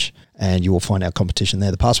the Ranch and you will find our competition there.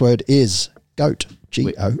 The password is GOAT,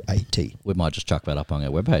 GOAT. We might just chuck that up on our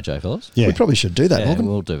webpage, fellas? Yeah. We probably should do that, Yeah, Morgan.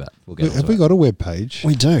 we'll do that. Have we got a web page?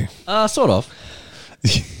 We do. Sort of.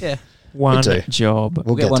 Yeah. One do. job.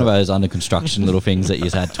 We'll get one of those under construction little things that you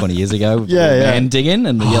had 20 years ago. With Yeah, the yeah. man digging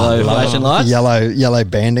and the yellow flashing lights. Yellow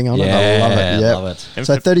banding on it. I love it. Yeah. Love it. And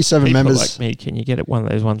So for 37 people members. like me, can you get it one of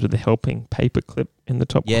those ones with the helping paper clip in the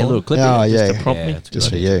top Yeah, a corner? little clip. Oh, in it. yeah. Just to prompt me. it's a good Just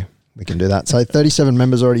for idea. you. We can do that. So 37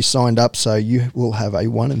 members already signed up, so you will have a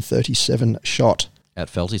 1 in 37 shot At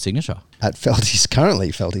Felty's signature. at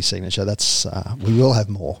currently Felty's signature. That's we will have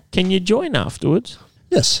more. Can you join afterwards?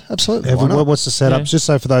 Yes, absolutely. Why not? What's the setup? Yeah. Just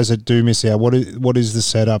so for those that do miss out, what is the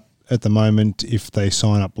setup at the moment if they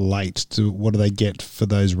sign up late? What do they get for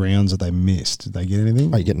those rounds that they missed? Did they get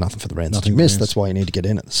anything? Oh, you get nothing for the rounds that Nothing you for missed. rounds. That's why you need to get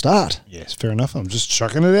in at the start. Yes, fair enough. I'm just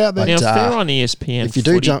chucking it out there. Now, if But, they're on ESPN, If you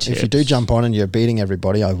do jump on and you're beating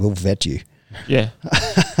everybody, I will vet you. yeah.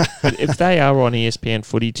 But if they are on ESPN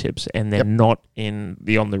footy tips and they're not in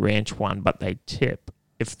the On the Ranch one, but they tip,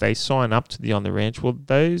 if they sign up to the On the Ranch, will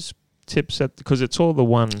those tips because it's all the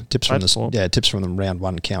one Tips from platform? tips from the round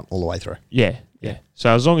one count all the way through. Yeah. So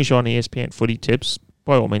as long as you're on ESPN footy tips,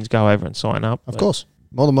 by all means, go over and sign up. Of course,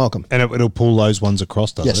 more than welcome. And it'll pull those ones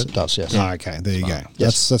across, does Yes, it? it does. Yes. Oh, okay, there you go.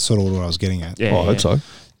 Yes. That's sort of what I was getting at. Yeah, I hope so.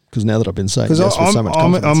 Because now that I've been saying Because yes with so much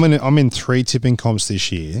confidence. I'm in 3 tipping comps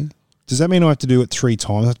this year. Does that mean I have to do it 3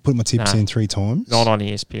 times? I have to put my tips No. in 3 times? Not on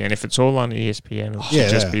ESPN. If it's all on ESPN, it should Yeah.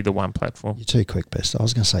 just be the one platform. You're too quick, Best. I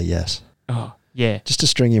was going to say yes. Oh, yeah. Just to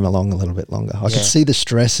string him along a little bit longer. I Yeah. could see the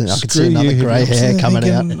stress and I could Screw see another you, grey I'm hair sitting there coming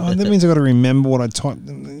out. thinking, oh, that means I've got to remember what I typed.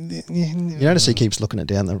 You notice he keeps looking at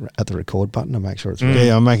the record button to make sure it's ready.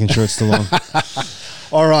 Yeah, I'm making sure it's still on.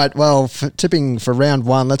 All right, well, tipping for round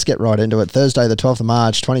one, let's get right into it. Thursday, the 12th of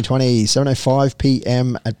March, 2020, 7:05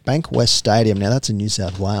 p.m. at Bankwest Stadium. Now, that's in New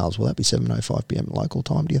South Wales. Will that be 7:05 p.m. local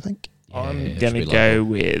time, do you think? I'm it going to should be go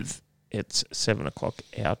local. with it's 7 o'clock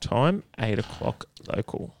our time, 8 o'clock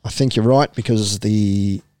local. I think you're right because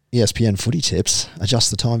the ESPN footy tips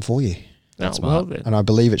adjust the time for you. That's oh, well smart. then. And I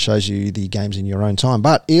believe it shows you the games in your own time.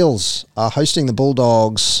 But Eels are hosting the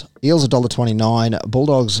Bulldogs. Eels $1.29,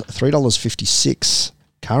 Bulldogs $3.56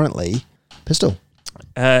 currently. Pistol.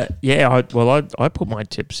 I put my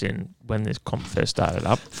tips in when this comp first started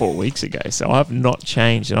up 4 weeks ago, so I've not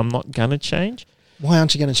changed and I'm not going to change. Why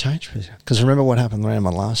aren't you going to change? Because remember what happened round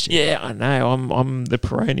one last year. Yeah, I know. I'm the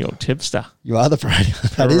perennial tipster. You are the perennial.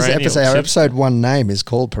 That is Perennial episode. Our tipster. episode 1 name is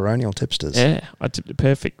called Perennial Tipsters. Yeah, I tipped a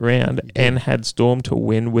perfect round and had Storm to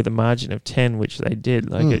win with a margin of 10, which they did.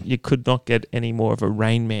 You could not get any more of a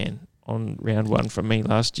Rain Man on round 1 from me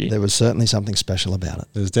last year. There was certainly something special about it.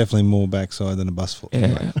 There's definitely more backside than a bus full.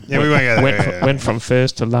 Yeah, Yeah, we won't go there. went from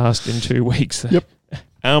first to last in 2 weeks. Yep.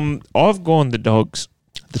 I've gone the Dogs.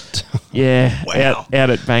 Yeah, out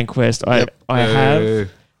at Bankwest. I have.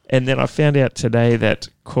 And then I found out today that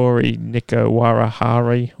Corey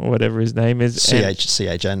Nikowarahari, or whatever his name is,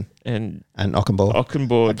 CHN and and Ockenball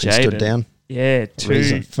Ockenball have been stood Jaden. down. Yeah,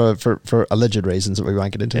 For alleged reasons that we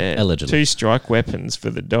won't get into. Allegedly. 2 strike weapons for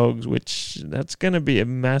the Dogs, which that's going to be a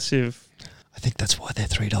massive. I think that's why they're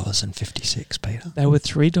 $3.56, Peter. They were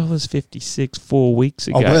 $3.56 4 weeks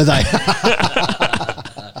ago. Oh, were they?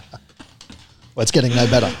 Well, it's getting no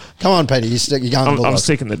better. Come on, Peter. You're going to I'm Bulldogs.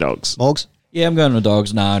 sticking the Dogs. Morgs? Yeah, I'm going to the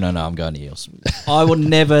Dogs. No, I'm going to Eels. I will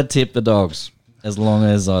never tip the Dogs as long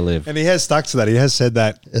as I live. And he has stuck to that. He has said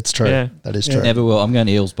that. It's true. Yeah. That is true. Never will. I'm going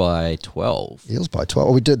Eels by 12. Eels by 12.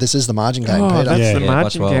 Well, we do. This is the margin game, Oh, Peter. that's Yeah. the Yeah, by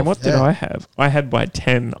margin 12. game. What did Yeah. I have? I had by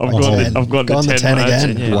 10. I've Oh, gone 10. the 10 10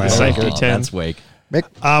 margin. again. Yeah, Wow. the safety Oh, 10. that's weak. Mick?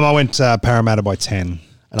 I went Parramatta by 10.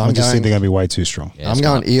 And I I'm just think going, they're going to be way too strong. Yeah, I'm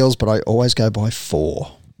smart. going Eels, but I always go by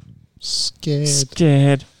 4.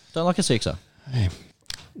 Scared. Don't like a sixer.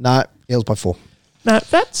 No, Eels by 4. No,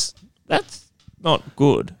 that's not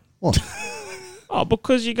good. What? Oh,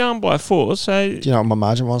 because you're going by 4, so... Do you know what my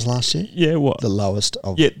margin was last year? Yeah, what? The lowest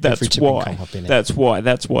of Yeah, that's every tipping why. comp I've been in. That's why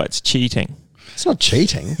it's cheating. It's not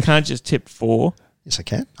cheating. Can't just tip 4. Yes, I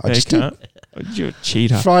can. No, I just you did. can't. You're a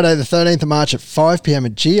cheater. Friday the 13th of March at 5 p.m.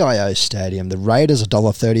 at GIO Stadium. The Raiders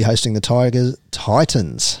 $1.30 hosting the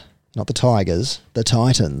Titans. Not the Tigers, the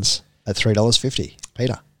Titans at $3.50.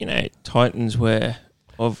 Peter. You know, Titans were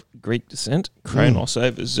of Greek descent. Kronos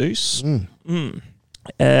over Zeus.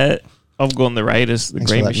 I've gone the Raiders, the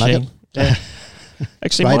Thanks Green for that Machine. Yeah.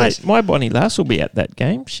 Actually, Raiders. my Bonnie Lass will be at that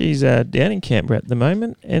game. She's down in Canberra at the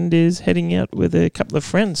moment and is heading out with a couple of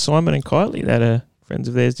friends, Simon and Kylie, that are friends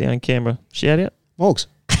of theirs down in Canberra. Shout out. Morgs.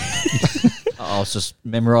 I was just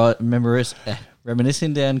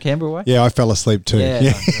reminiscing down Canberra way. Yeah, I fell asleep too.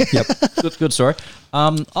 Yeah. Yep. Good story.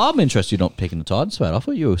 I'm interested you're not picking the Titans, mate. I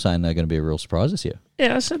thought you were saying they're going to be a real surprise this year.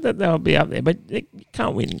 Yeah, I said that they'll be up there, but you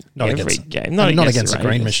can't win every game. Not against the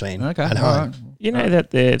Green Raiders. Machine. Okay. At all home. right. You know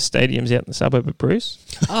that their stadium's out in the suburb of Bruce?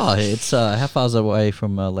 Oh, it's how far's away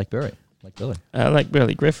from Lake Burley? Lake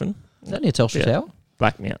Burley Griffin. Is that near Telstra Tower?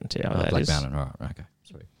 Black Mountain Tower, that Black is. Mountain, all right. Okay,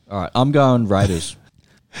 sweet. All right, I'm going Raiders.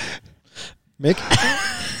 Mick?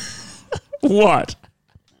 What?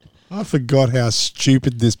 I forgot how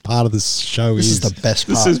stupid this part of this show This is. is the best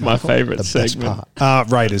part. This is my Michael. favourite The best segment. part.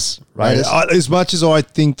 Raiders. Raiders. As much as I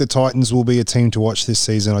think the Titans will be a team to watch this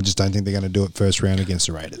season, I just don't think they're going to do it first round against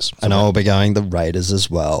the Raiders. And I'll be going the Raiders as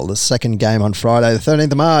well. The second game on Friday, the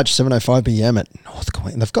 13th of March, 7:05 p.m. at North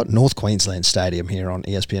Queensland. They've got North Queensland Stadium here on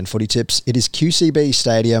ESPN Footy Tips. It is QCB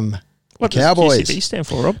Stadium. What The Cowboys. does QCB stand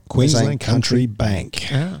for, Rob? Queensland Country Bank.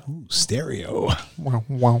 Ah. Ooh, stereo.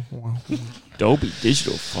 Dolby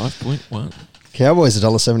Digital 5.1. Cowboys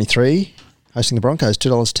 $1.73. Hosting the Broncos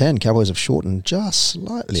 $2.10. Cowboys have shortened just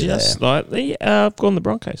slightly Just there. slightly. I've gone the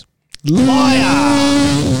Broncos. I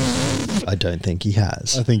don't think he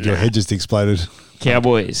has. I think your head just exploded.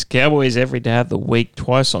 Cowboys every day of the week,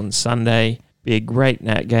 twice on Sunday. Be a great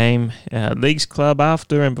Nat game. Leagues Club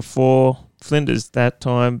after and before. Flinders that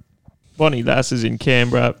time. Bonnie Lass is in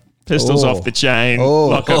Canberra. Pistols off the chain.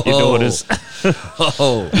 Lock up your daughters.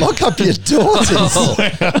 Lock up your daughters.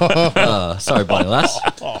 Sorry, Bonnie Lass.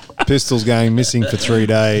 Pistols going missing for 3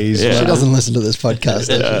 days. She doesn't listen to this podcast,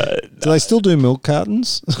 does she? Do they still do milk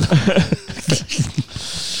cartons?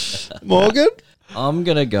 Morgan? I'm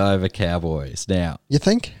going to go over Cowboys. Now, You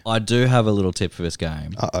think? I do have a little tip for this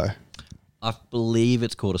game. Uh-oh. I believe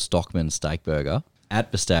it's called a Stockman steak burger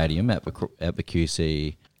at the stadium, at the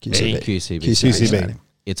QCB. QCB. Stadium.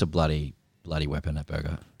 It's a bloody weapon, that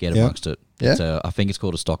burger. Get amongst it. Yeah. I think it's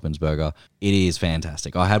called a Stockman's burger. It is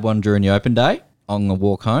fantastic. I had one during the open day on the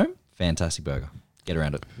walk home. Fantastic burger. Get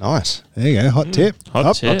around it. Nice. There you go. Hot tip.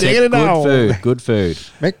 Hot tip. Good food.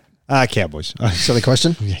 Mick, Cowboys. silly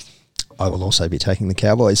question. I will also be taking the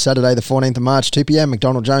Cowboys. Saturday, the 14th of March, 2 p.m,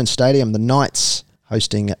 McDonald Jones Stadium. The Knights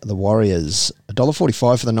hosting the Warriors.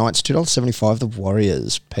 $1.45 for the Knights, $2.75 the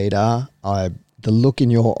Warriors. Peter, the look in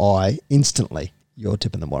your eye, instantly, you're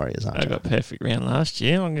tipping the Warriors, aren't I you? got a perfect round last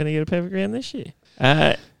year. I'm going to get a perfect round this year.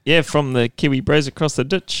 From the Kiwi Bros across the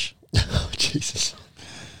ditch. Oh, Jesus.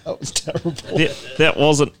 That was terrible. That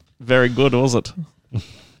wasn't very good, was it?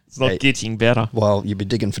 It's not Hey. getting better. Well, you'll be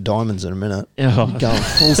digging for diamonds in a minute. Oh. Going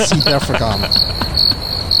full South Africa.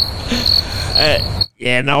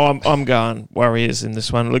 I'm going Warriors in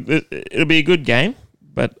this one. Look, it'll be a good game,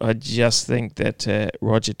 but I just think that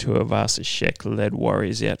Roger Tuivasa-Sheck-led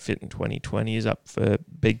Warriors outfit in 2020 is up for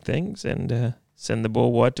big things, and send the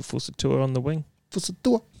ball wide to Fusatua on the wing.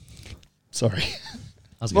 Fusatua. Sorry.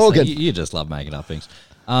 I was going to Morgan. say, you just love making up things.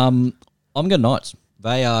 I'm going Knights.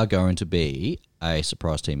 They are going to be a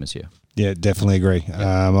surprise team this year. Yeah, definitely agree.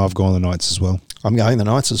 I've gone the Knights as well. I'm going the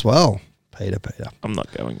Knights as well. Peter. I'm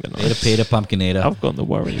not going the Knights. Peter Pumpkin Eater. I've gone the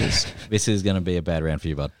Warriors. This is going to be a bad round for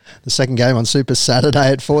you, bud. The second game on Super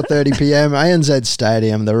Saturday at 4:30 p.m, ANZ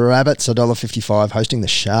Stadium. The Rabbits $1.55 hosting the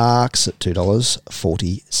Sharks at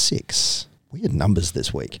 $2.46. Weird numbers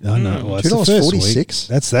this week. I know. Well, it's the first week.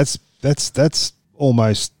 $2.46. That's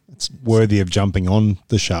almost worthy of jumping on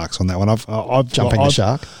the Sharks on that one. I've Jumping the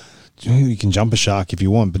Shark. You can jump a shark if you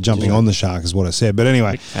want, but jumping on the shark is what I said. But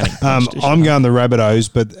anyway, I'm I'm going the Rabbitohs,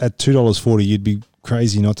 but at $2.40, you'd be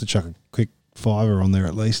crazy not to chuck a quick fiver on there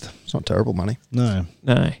at least. It's not terrible money. No.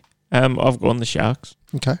 No. I've gone the Sharks.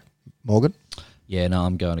 Okay. Morgan. Yeah, no,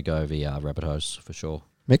 I'm going to go the Rabbitohs for sure.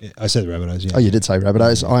 Mick? Yeah, I said the Rabbitohs, yeah. Oh, you did say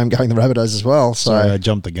Rabbitohs. I am going the Rabbitohs as well. So Sorry, I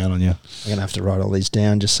jumped the gun on you. I'm going to have to write all these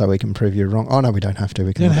down just so we can prove you wrong. Oh, no, we don't have to.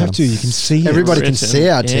 We can You don't look at have to. them. You can see Everybody it. can see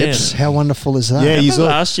our Yeah. tips. How wonderful is that? Yeah, you Remember saw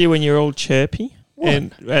last year when you're all chirpy?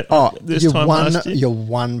 And this you time won last year? your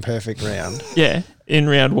one perfect round. Yeah, in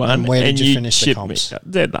round one. And where did you finish the chipped comps? me.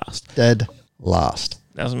 Dead last. Dead last.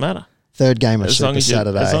 Doesn't matter. Third game of As Super long as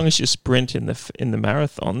Saturday. you sprint in the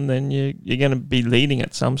marathon, then you're going to be leading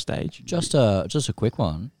at some stage. Just a quick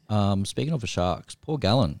one. Speaking of the Sharks, Paul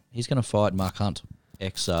Gallen, he's going to fight Mark Hunt,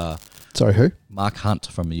 Sorry, who? Mark Hunt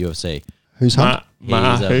from the UFC. Who's Hunt? He's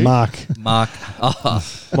a- who? Mark. Mark,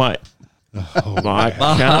 Mike. Mike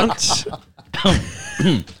Hunt.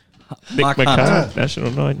 Nick Mark McCann, Hunt.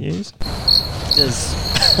 National 9 News.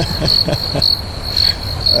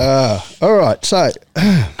 All right, so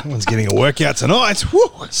Everyone's getting a workout tonight. Woo.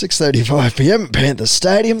 6:35 p.m. at Panthers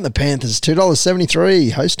Stadium. The Panthers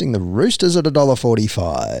 $2.73 hosting the Roosters at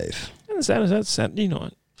 $1.45. And is that Saturday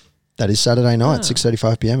night? That is Saturday night,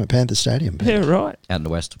 6:35 p.m. at Panthers Stadium. Yeah, right. out in the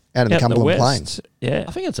west. Out in the Out in Cumberland West. Plains. Yeah.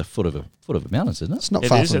 I think it's a foot of a mountains, isn't it? It's not It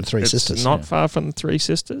far is. from the Three It's Sisters. not far from the Three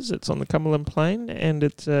Sisters. It's on the Cumberland Plain, and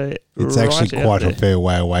it's It's right actually out quite a there. fair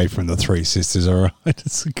way away from the Three Sisters, all right?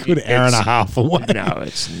 It's a good hour and a half away. No,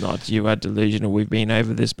 it's not. You are delusional. We've been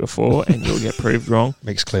over this before, and you'll get proved wrong.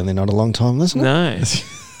 Mick's clearly not a long time listener. No.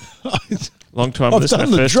 Long time I've listener,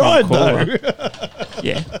 done the first time drive, caller. though.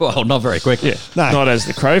 Yeah. Well, not very quick. Yeah. No. Not as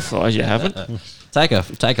the crow flies, you haven't. Take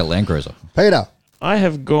a Land Cruiser. Peter, I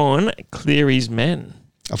have gone Cleary's men.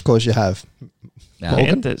 of course you have. Now,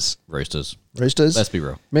 Panthers. Roosters. Roosters. Let's be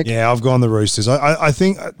real. Mick. Yeah, I've gone the Roosters. I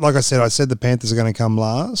think, like I said the Panthers are going to come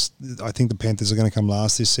last. I think the Panthers are going to come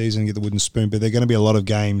last this season and get the wooden spoon, but they're going to be a lot of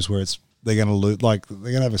games where they're going to lose. Like, they're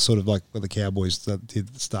going to have a sort of like what the Cowboys did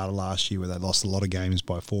at the start of last year where they lost a lot of games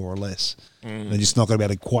by 4 or less. They're just not going to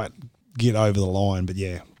be able to quite get over the line, but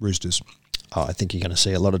yeah, Roosters. Oh, I think you're going to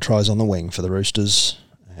see a lot of tries on the wing for the Roosters,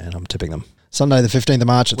 and I'm tipping them. Sunday the 15th of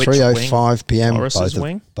March at Which 3:05 p.m. Morris's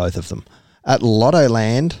wing? Both of them. At Lotto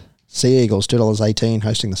Land, Sea Eagles $2.18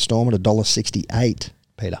 hosting the Storm at $1.68.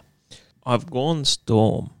 Peter. I've gone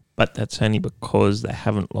Storm, but that's only because they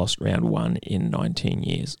haven't lost round one in 19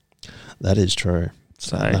 years. That is true.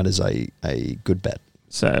 So That is a good bet.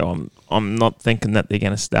 So I'm not thinking that they're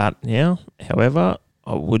going to start now. However,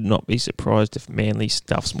 I would not be surprised if Manly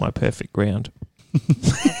stuffs my perfect ground.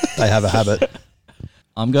 They have a habit.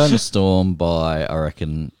 I'm going to Storm by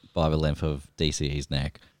the length of DCE's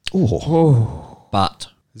neck. Ooh. But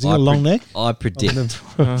Has he got a long neck? I predict.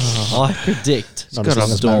 I predict Not Got as long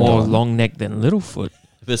a as more Maribor. long neck than Littlefoot.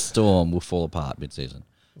 the Storm will fall apart mid-season.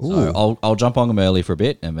 Ooh. So I'll jump on them early for a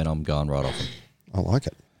bit, and then I'm going right off them. I like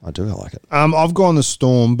it. I like it. I've gone the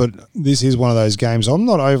Storm, but this is one of those games. I'm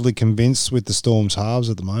not overly convinced with the Storm's halves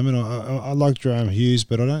at the moment. I like Jerome Hughes,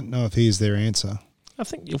 but I don't know if he is their answer. I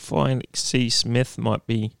think you'll find C. Smith might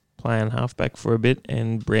be playing halfback for a bit,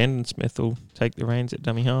 and Brandon Smith will take the reins at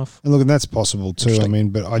dummy half. And look, and that's possible too. I mean,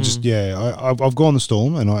 but I just I've gone the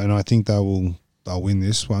Storm, and I think they'll win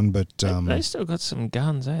this one. But They still got some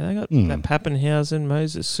guns, eh? They got that Pappenhausen,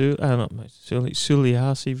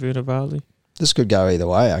 Suliasi, Vunivalu. This could go either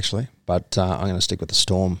way, actually. But I'm going to stick with the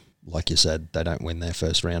Storm. Like you said, they don't win their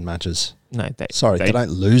first round matches. No, They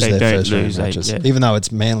don't lose they their don't first round lose, matches. yeah. Even though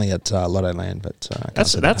it's Manly at Lotto Land. But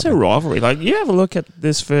That's a rivalry. Like, you have a look at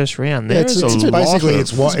this first round. Yeah, There's it's a lot basically of-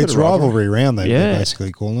 it's a bit of rivalry round. They're Yeah.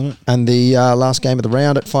 basically calling it. And the last game of the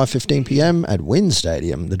round at 5:15 p.m. at Wynn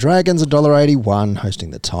Stadium. The Dragons $1.81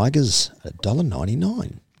 hosting the Tigers at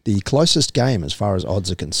 $1.99. The closest game as far as odds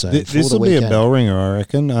are concerned. This for will the be a weekend. bell ringer, I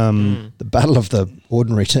reckon. The battle of the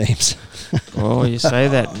ordinary teams. Oh, you say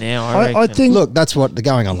that now. I I reckon. think. Look, that's what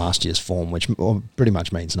going on last year's form, which pretty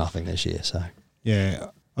much means nothing this year. So Yeah,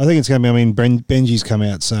 I think it's going to be. I mean, Benji's come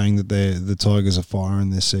out saying that the Tigers are firing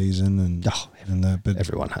this season, and that. But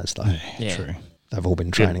everyone has though. Yeah. true. They've all been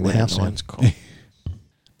training the house down.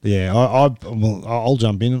 Yeah, I'll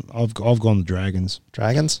jump in. I've gone the Dragons.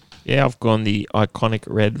 Dragons, Yeah, I've gone the iconic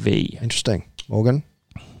red V. interesting. Morgan,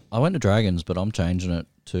 I went to Dragons, but I'm changing it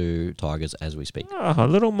to Tigers as we speak. Oh, a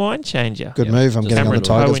little mind changer. good Yeah, move. I'm just getting on the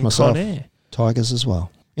Cameron Tigers Poe myself. in Conair. Tigers as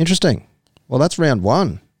well. Interesting. Well, that's round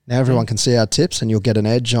one. Now everyone can see our tips, and you'll get an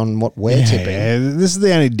edge on what we're tipping. Yeah, this is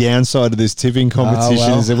the only downside of this tipping competition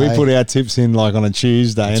well, is that we hey. put our tips in like on a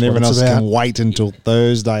Tuesday, That's and what everyone it's else about. can wait until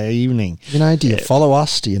Thursday evening. You know, do you follow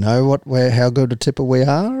us? Do you know how good a tipper we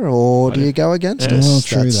are, or do you go against Yeah. us? Well,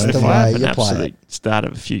 true, That's though. the If I way have you an play it. absolute start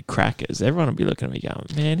of a few crackers, everyone will be looking at me going,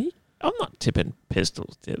 man, I'm not tipping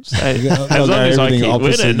Pistols tips. So, They'll as long go as I everything keep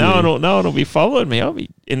opposite winning, no you. one will be following me. I'll be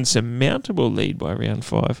insurmountable lead by round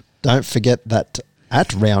 5. Don't forget that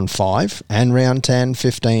at round 5 and round 10,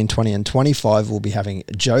 15, 20 and 25 will be having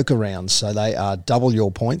joker rounds. So they are double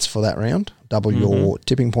your points for that round, double your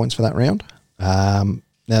tipping points for that round. Now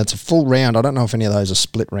it's a full round. I don't know if any of those are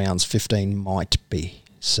split rounds. 15 might be.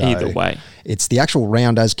 So Either way. It's the actual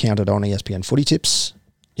round as counted on ESPN Footy Tips.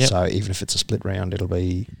 Yep. So even if it's a split round, it'll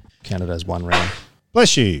be counted as one round.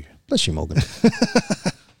 Bless you. Bless you, Morgan.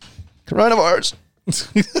 Coronavirus.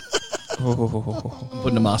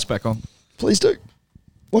 Putting the mask back on. Please do.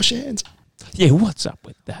 Wash your hands. Yeah, what's up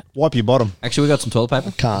with that? Wipe your bottom. Actually, we got some toilet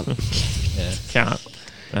paper. Can't. Yeah. Can't.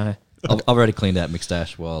 No. I've already cleaned out mixed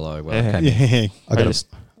dash while I Yeah. came in. Yeah. I got a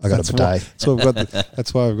bidet.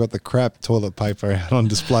 That's why I've got the crap toilet paper out on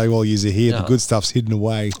display while you're here. Yeah. The good stuff's hidden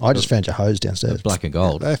away. I just found your hose downstairs. Black and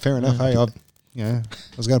gold. Yeah, fair enough. Hey, I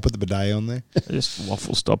was going to put the bidet on there. I just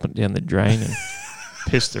waffle stop it down the drain and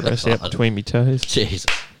piss the rest out between my toes. Jesus.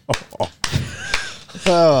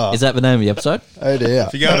 Oh, Is that the name of the episode? oh dear.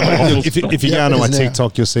 If you go to my it is now.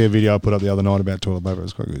 TikTok, you'll see a video I put up the other night about toilet paper. It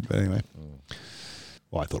was quite good. But anyway,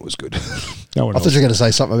 well, I thought it was good. No one I else. thought you were going to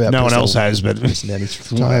say something about No one Pistol. else has, but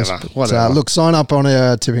whatever. Look, sign up on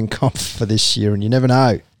a tipping comp for this year, and you never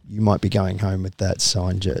know. You might be going home with that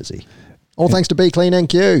signed jersey. All thanks to Be Clean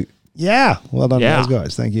NQ. Yeah, well done, Yeah. those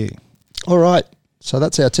guys. Thank you. All right, so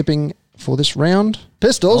that's our tipping for this round.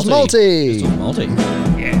 Pistols multi. Pistols multi.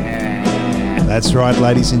 That's right,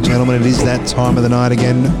 ladies and gentlemen. It is that time of the night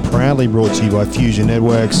again. Proudly brought to you by Fusion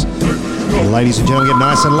Networks. And ladies and gentlemen, get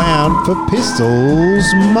nice and loud for Pistols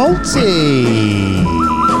Multi.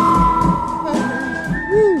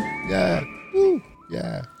 Yeah. Woo.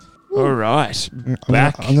 Yeah. All right. I'm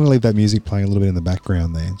Back. going to leave that music playing a little bit in the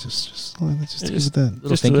background there. Just give it that.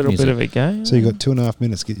 Just a little bit of a game. So you got 2.5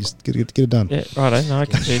 minutes. Get it done. Yeah, righto. No, I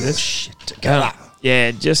can do this. Shit. Go.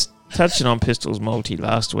 Yeah, just touching on Pistols multi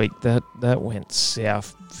last week. That went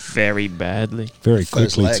south very badly. Very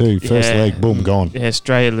First quickly leg. too. First Yeah. leg, boom, gone. Yeah,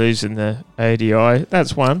 Australia losing the ODI.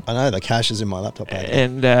 That's one. I know the cash is in my laptop.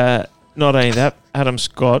 And not only that, Adam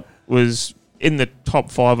Scott was in the top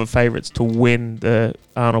 5 of favourites to win the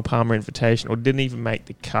Arnold Palmer Invitational. Didn't even make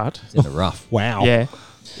the cut. It's in the rough. Wow. Yeah.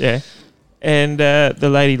 And the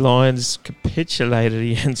Lady Lions capitulated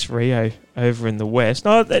against Rio over in the West.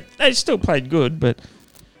 No, they still played good, but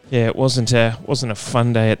yeah, it wasn't a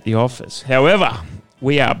fun day at the office. However,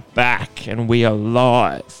 we are back and we are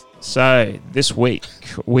live. So this week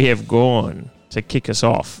we have gone to kick us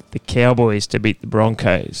off. The Cowboys to beat the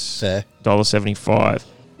Broncos, Fair. $1.75.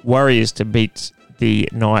 Warriors to beat the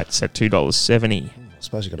Knights at $2.70. I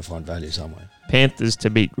suppose you've got to find value somewhere. Panthers to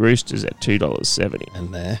beat Roosters at $2.70.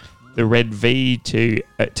 And there. The Red V to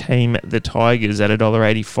tame the Tigers at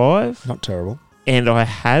 $1.85. Not terrible. And I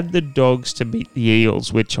had the Dogs to beat the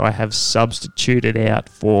Eels, which I have substituted out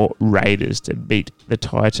for Raiders to beat the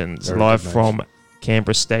Titans. Very live good move. from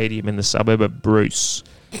Canberra Stadium in the suburb of Bruce.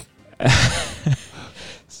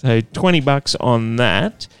 So $20 on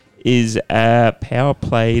that is power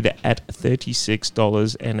played at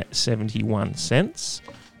 $36.71,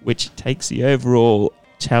 which takes the overall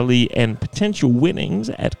tally and potential winnings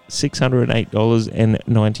at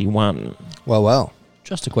 $608.91. Well.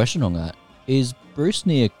 Just a question on that. Is Bruce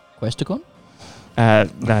near Questacon?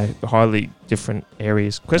 No, highly different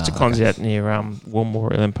areas. Questacon's okay. out near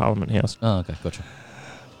Wilmore and Parliament House. Oh, okay. Gotcha.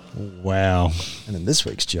 Wow. And in this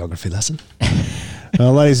week's geography lesson.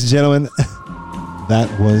 Well, ladies and gentlemen, that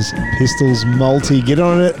was Pistols Multi. Get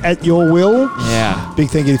on it at your will. Yeah. Big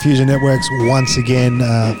thank you to Fusion Networks once again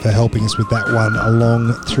for helping us with that one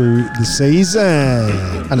along through the season.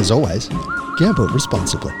 And as always, gamble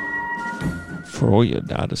responsibly. For all your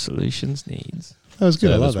data solutions needs. That was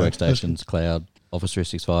good. I love Servers, that. workstations, cloud, Office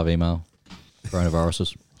 365 email,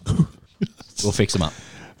 coronaviruses. We'll fix them up.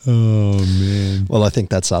 Oh, man. Well, I think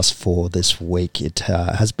that's us for this week. It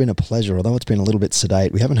has been a pleasure, although it's been a little bit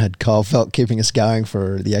sedate. We haven't had Kyle Felt keeping us going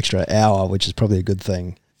for the extra hour, which is probably a good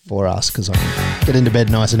thing for us because I can get into bed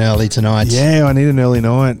nice and early tonight. Yeah, I need an early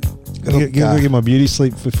night. Got Look, to get my beauty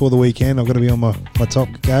sleep before the weekend. I've got to be on my top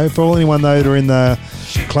go. For all anyone, though, that are in the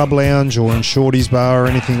club lounge or in Shorty's bar or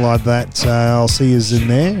anything like that, I'll see you in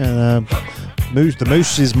there. The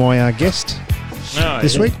Moose is my guest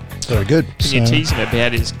this week. Very good. Can you tease him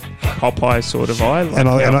about his Popeye sort of eye?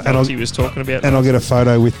 Like how he was talking about. And I'll get a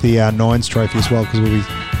photo with the Nines trophy as well because we'll be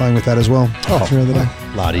playing with that as well. Oh, throughout the day.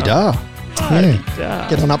 la-di-da. Yeah.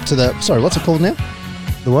 Get on up to the... Sorry, what's it called now?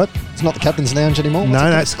 The what? It's not the captain's lounge anymore?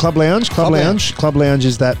 No, it's Club Lounge. Club Lounge. Club Lounge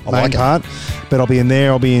is that main like part. But I'll be in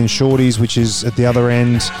there. I'll be in Shorty's, which is at the other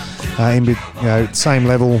end, same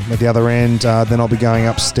level at the other end. Then I'll be going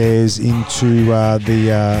upstairs into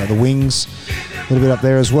the wings, a little bit up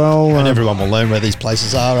there as well. And everyone will learn where these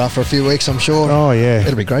places are after a few weeks, I'm sure. Oh, yeah.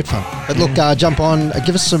 It'll be great fun. But look, jump on,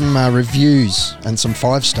 give us some reviews and some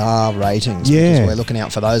 5-star ratings. Yeah. Because we're looking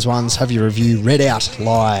out for those ones. Have your review read out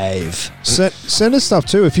live. Send us stuff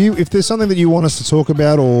too. If there's something that you want us to talk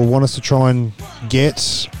about or want us to try and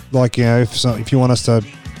get, like, if you want us to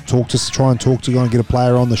try and talk to go and get a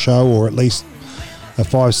player on the show, or at least a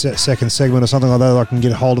 5-second segment or something like that, I can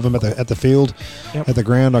get a hold of them at the field, at the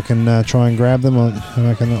ground. I can try and grab them.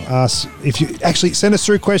 I can ask, if you actually send us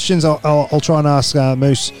through questions, I'll try and ask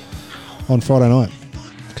Moose on Friday night.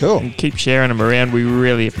 Cool. And keep sharing them around. We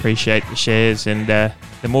really appreciate the shares, and the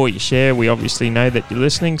more you share, we obviously know that you're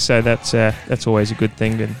listening, so that's always a good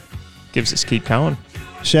thing and gives us keep going.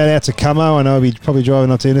 Shout out to Camo. I know he'll be probably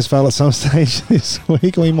driving up to Innisfail at some stage this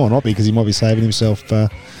week, or he might not be because he might be saving himself. I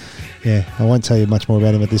won't tell you much more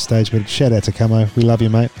about him at this stage, but shout out to Camo. We love you,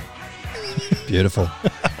 mate. Beautiful.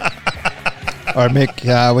 All right,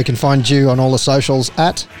 Mick, we can find you on all the socials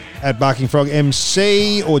at Barking Frog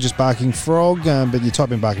MC, or just Barking Frog, but you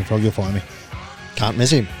type in Barking Frog, you'll find me. Can't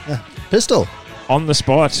miss him. Yeah. Pistol. On the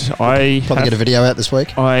spot. Probably get a video out this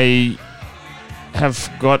week. I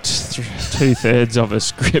have got 2/3 of a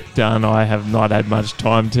script done. I have not had much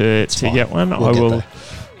time to get one.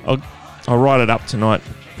 I'll write it up tonight,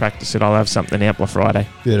 practice it. I'll have something out by Friday.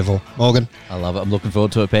 Beautiful. Morgan? I love it. I'm looking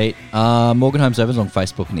forward to it, Pete. Morgan Holmes Evans on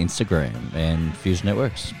Facebook and Instagram, and Fusion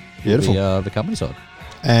Networks. Beautiful. The company side.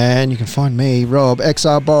 And you can find me, Rob,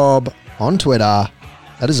 XR Bob, on Twitter.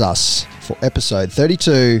 That is us for episode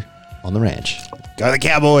 32 on the ranch. Go the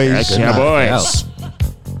Cowboys. Go Cowboys.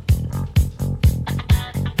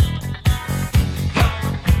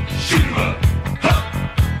 Shoot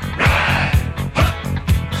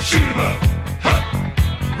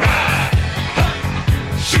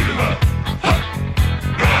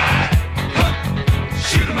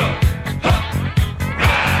 'em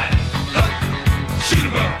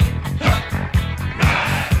up.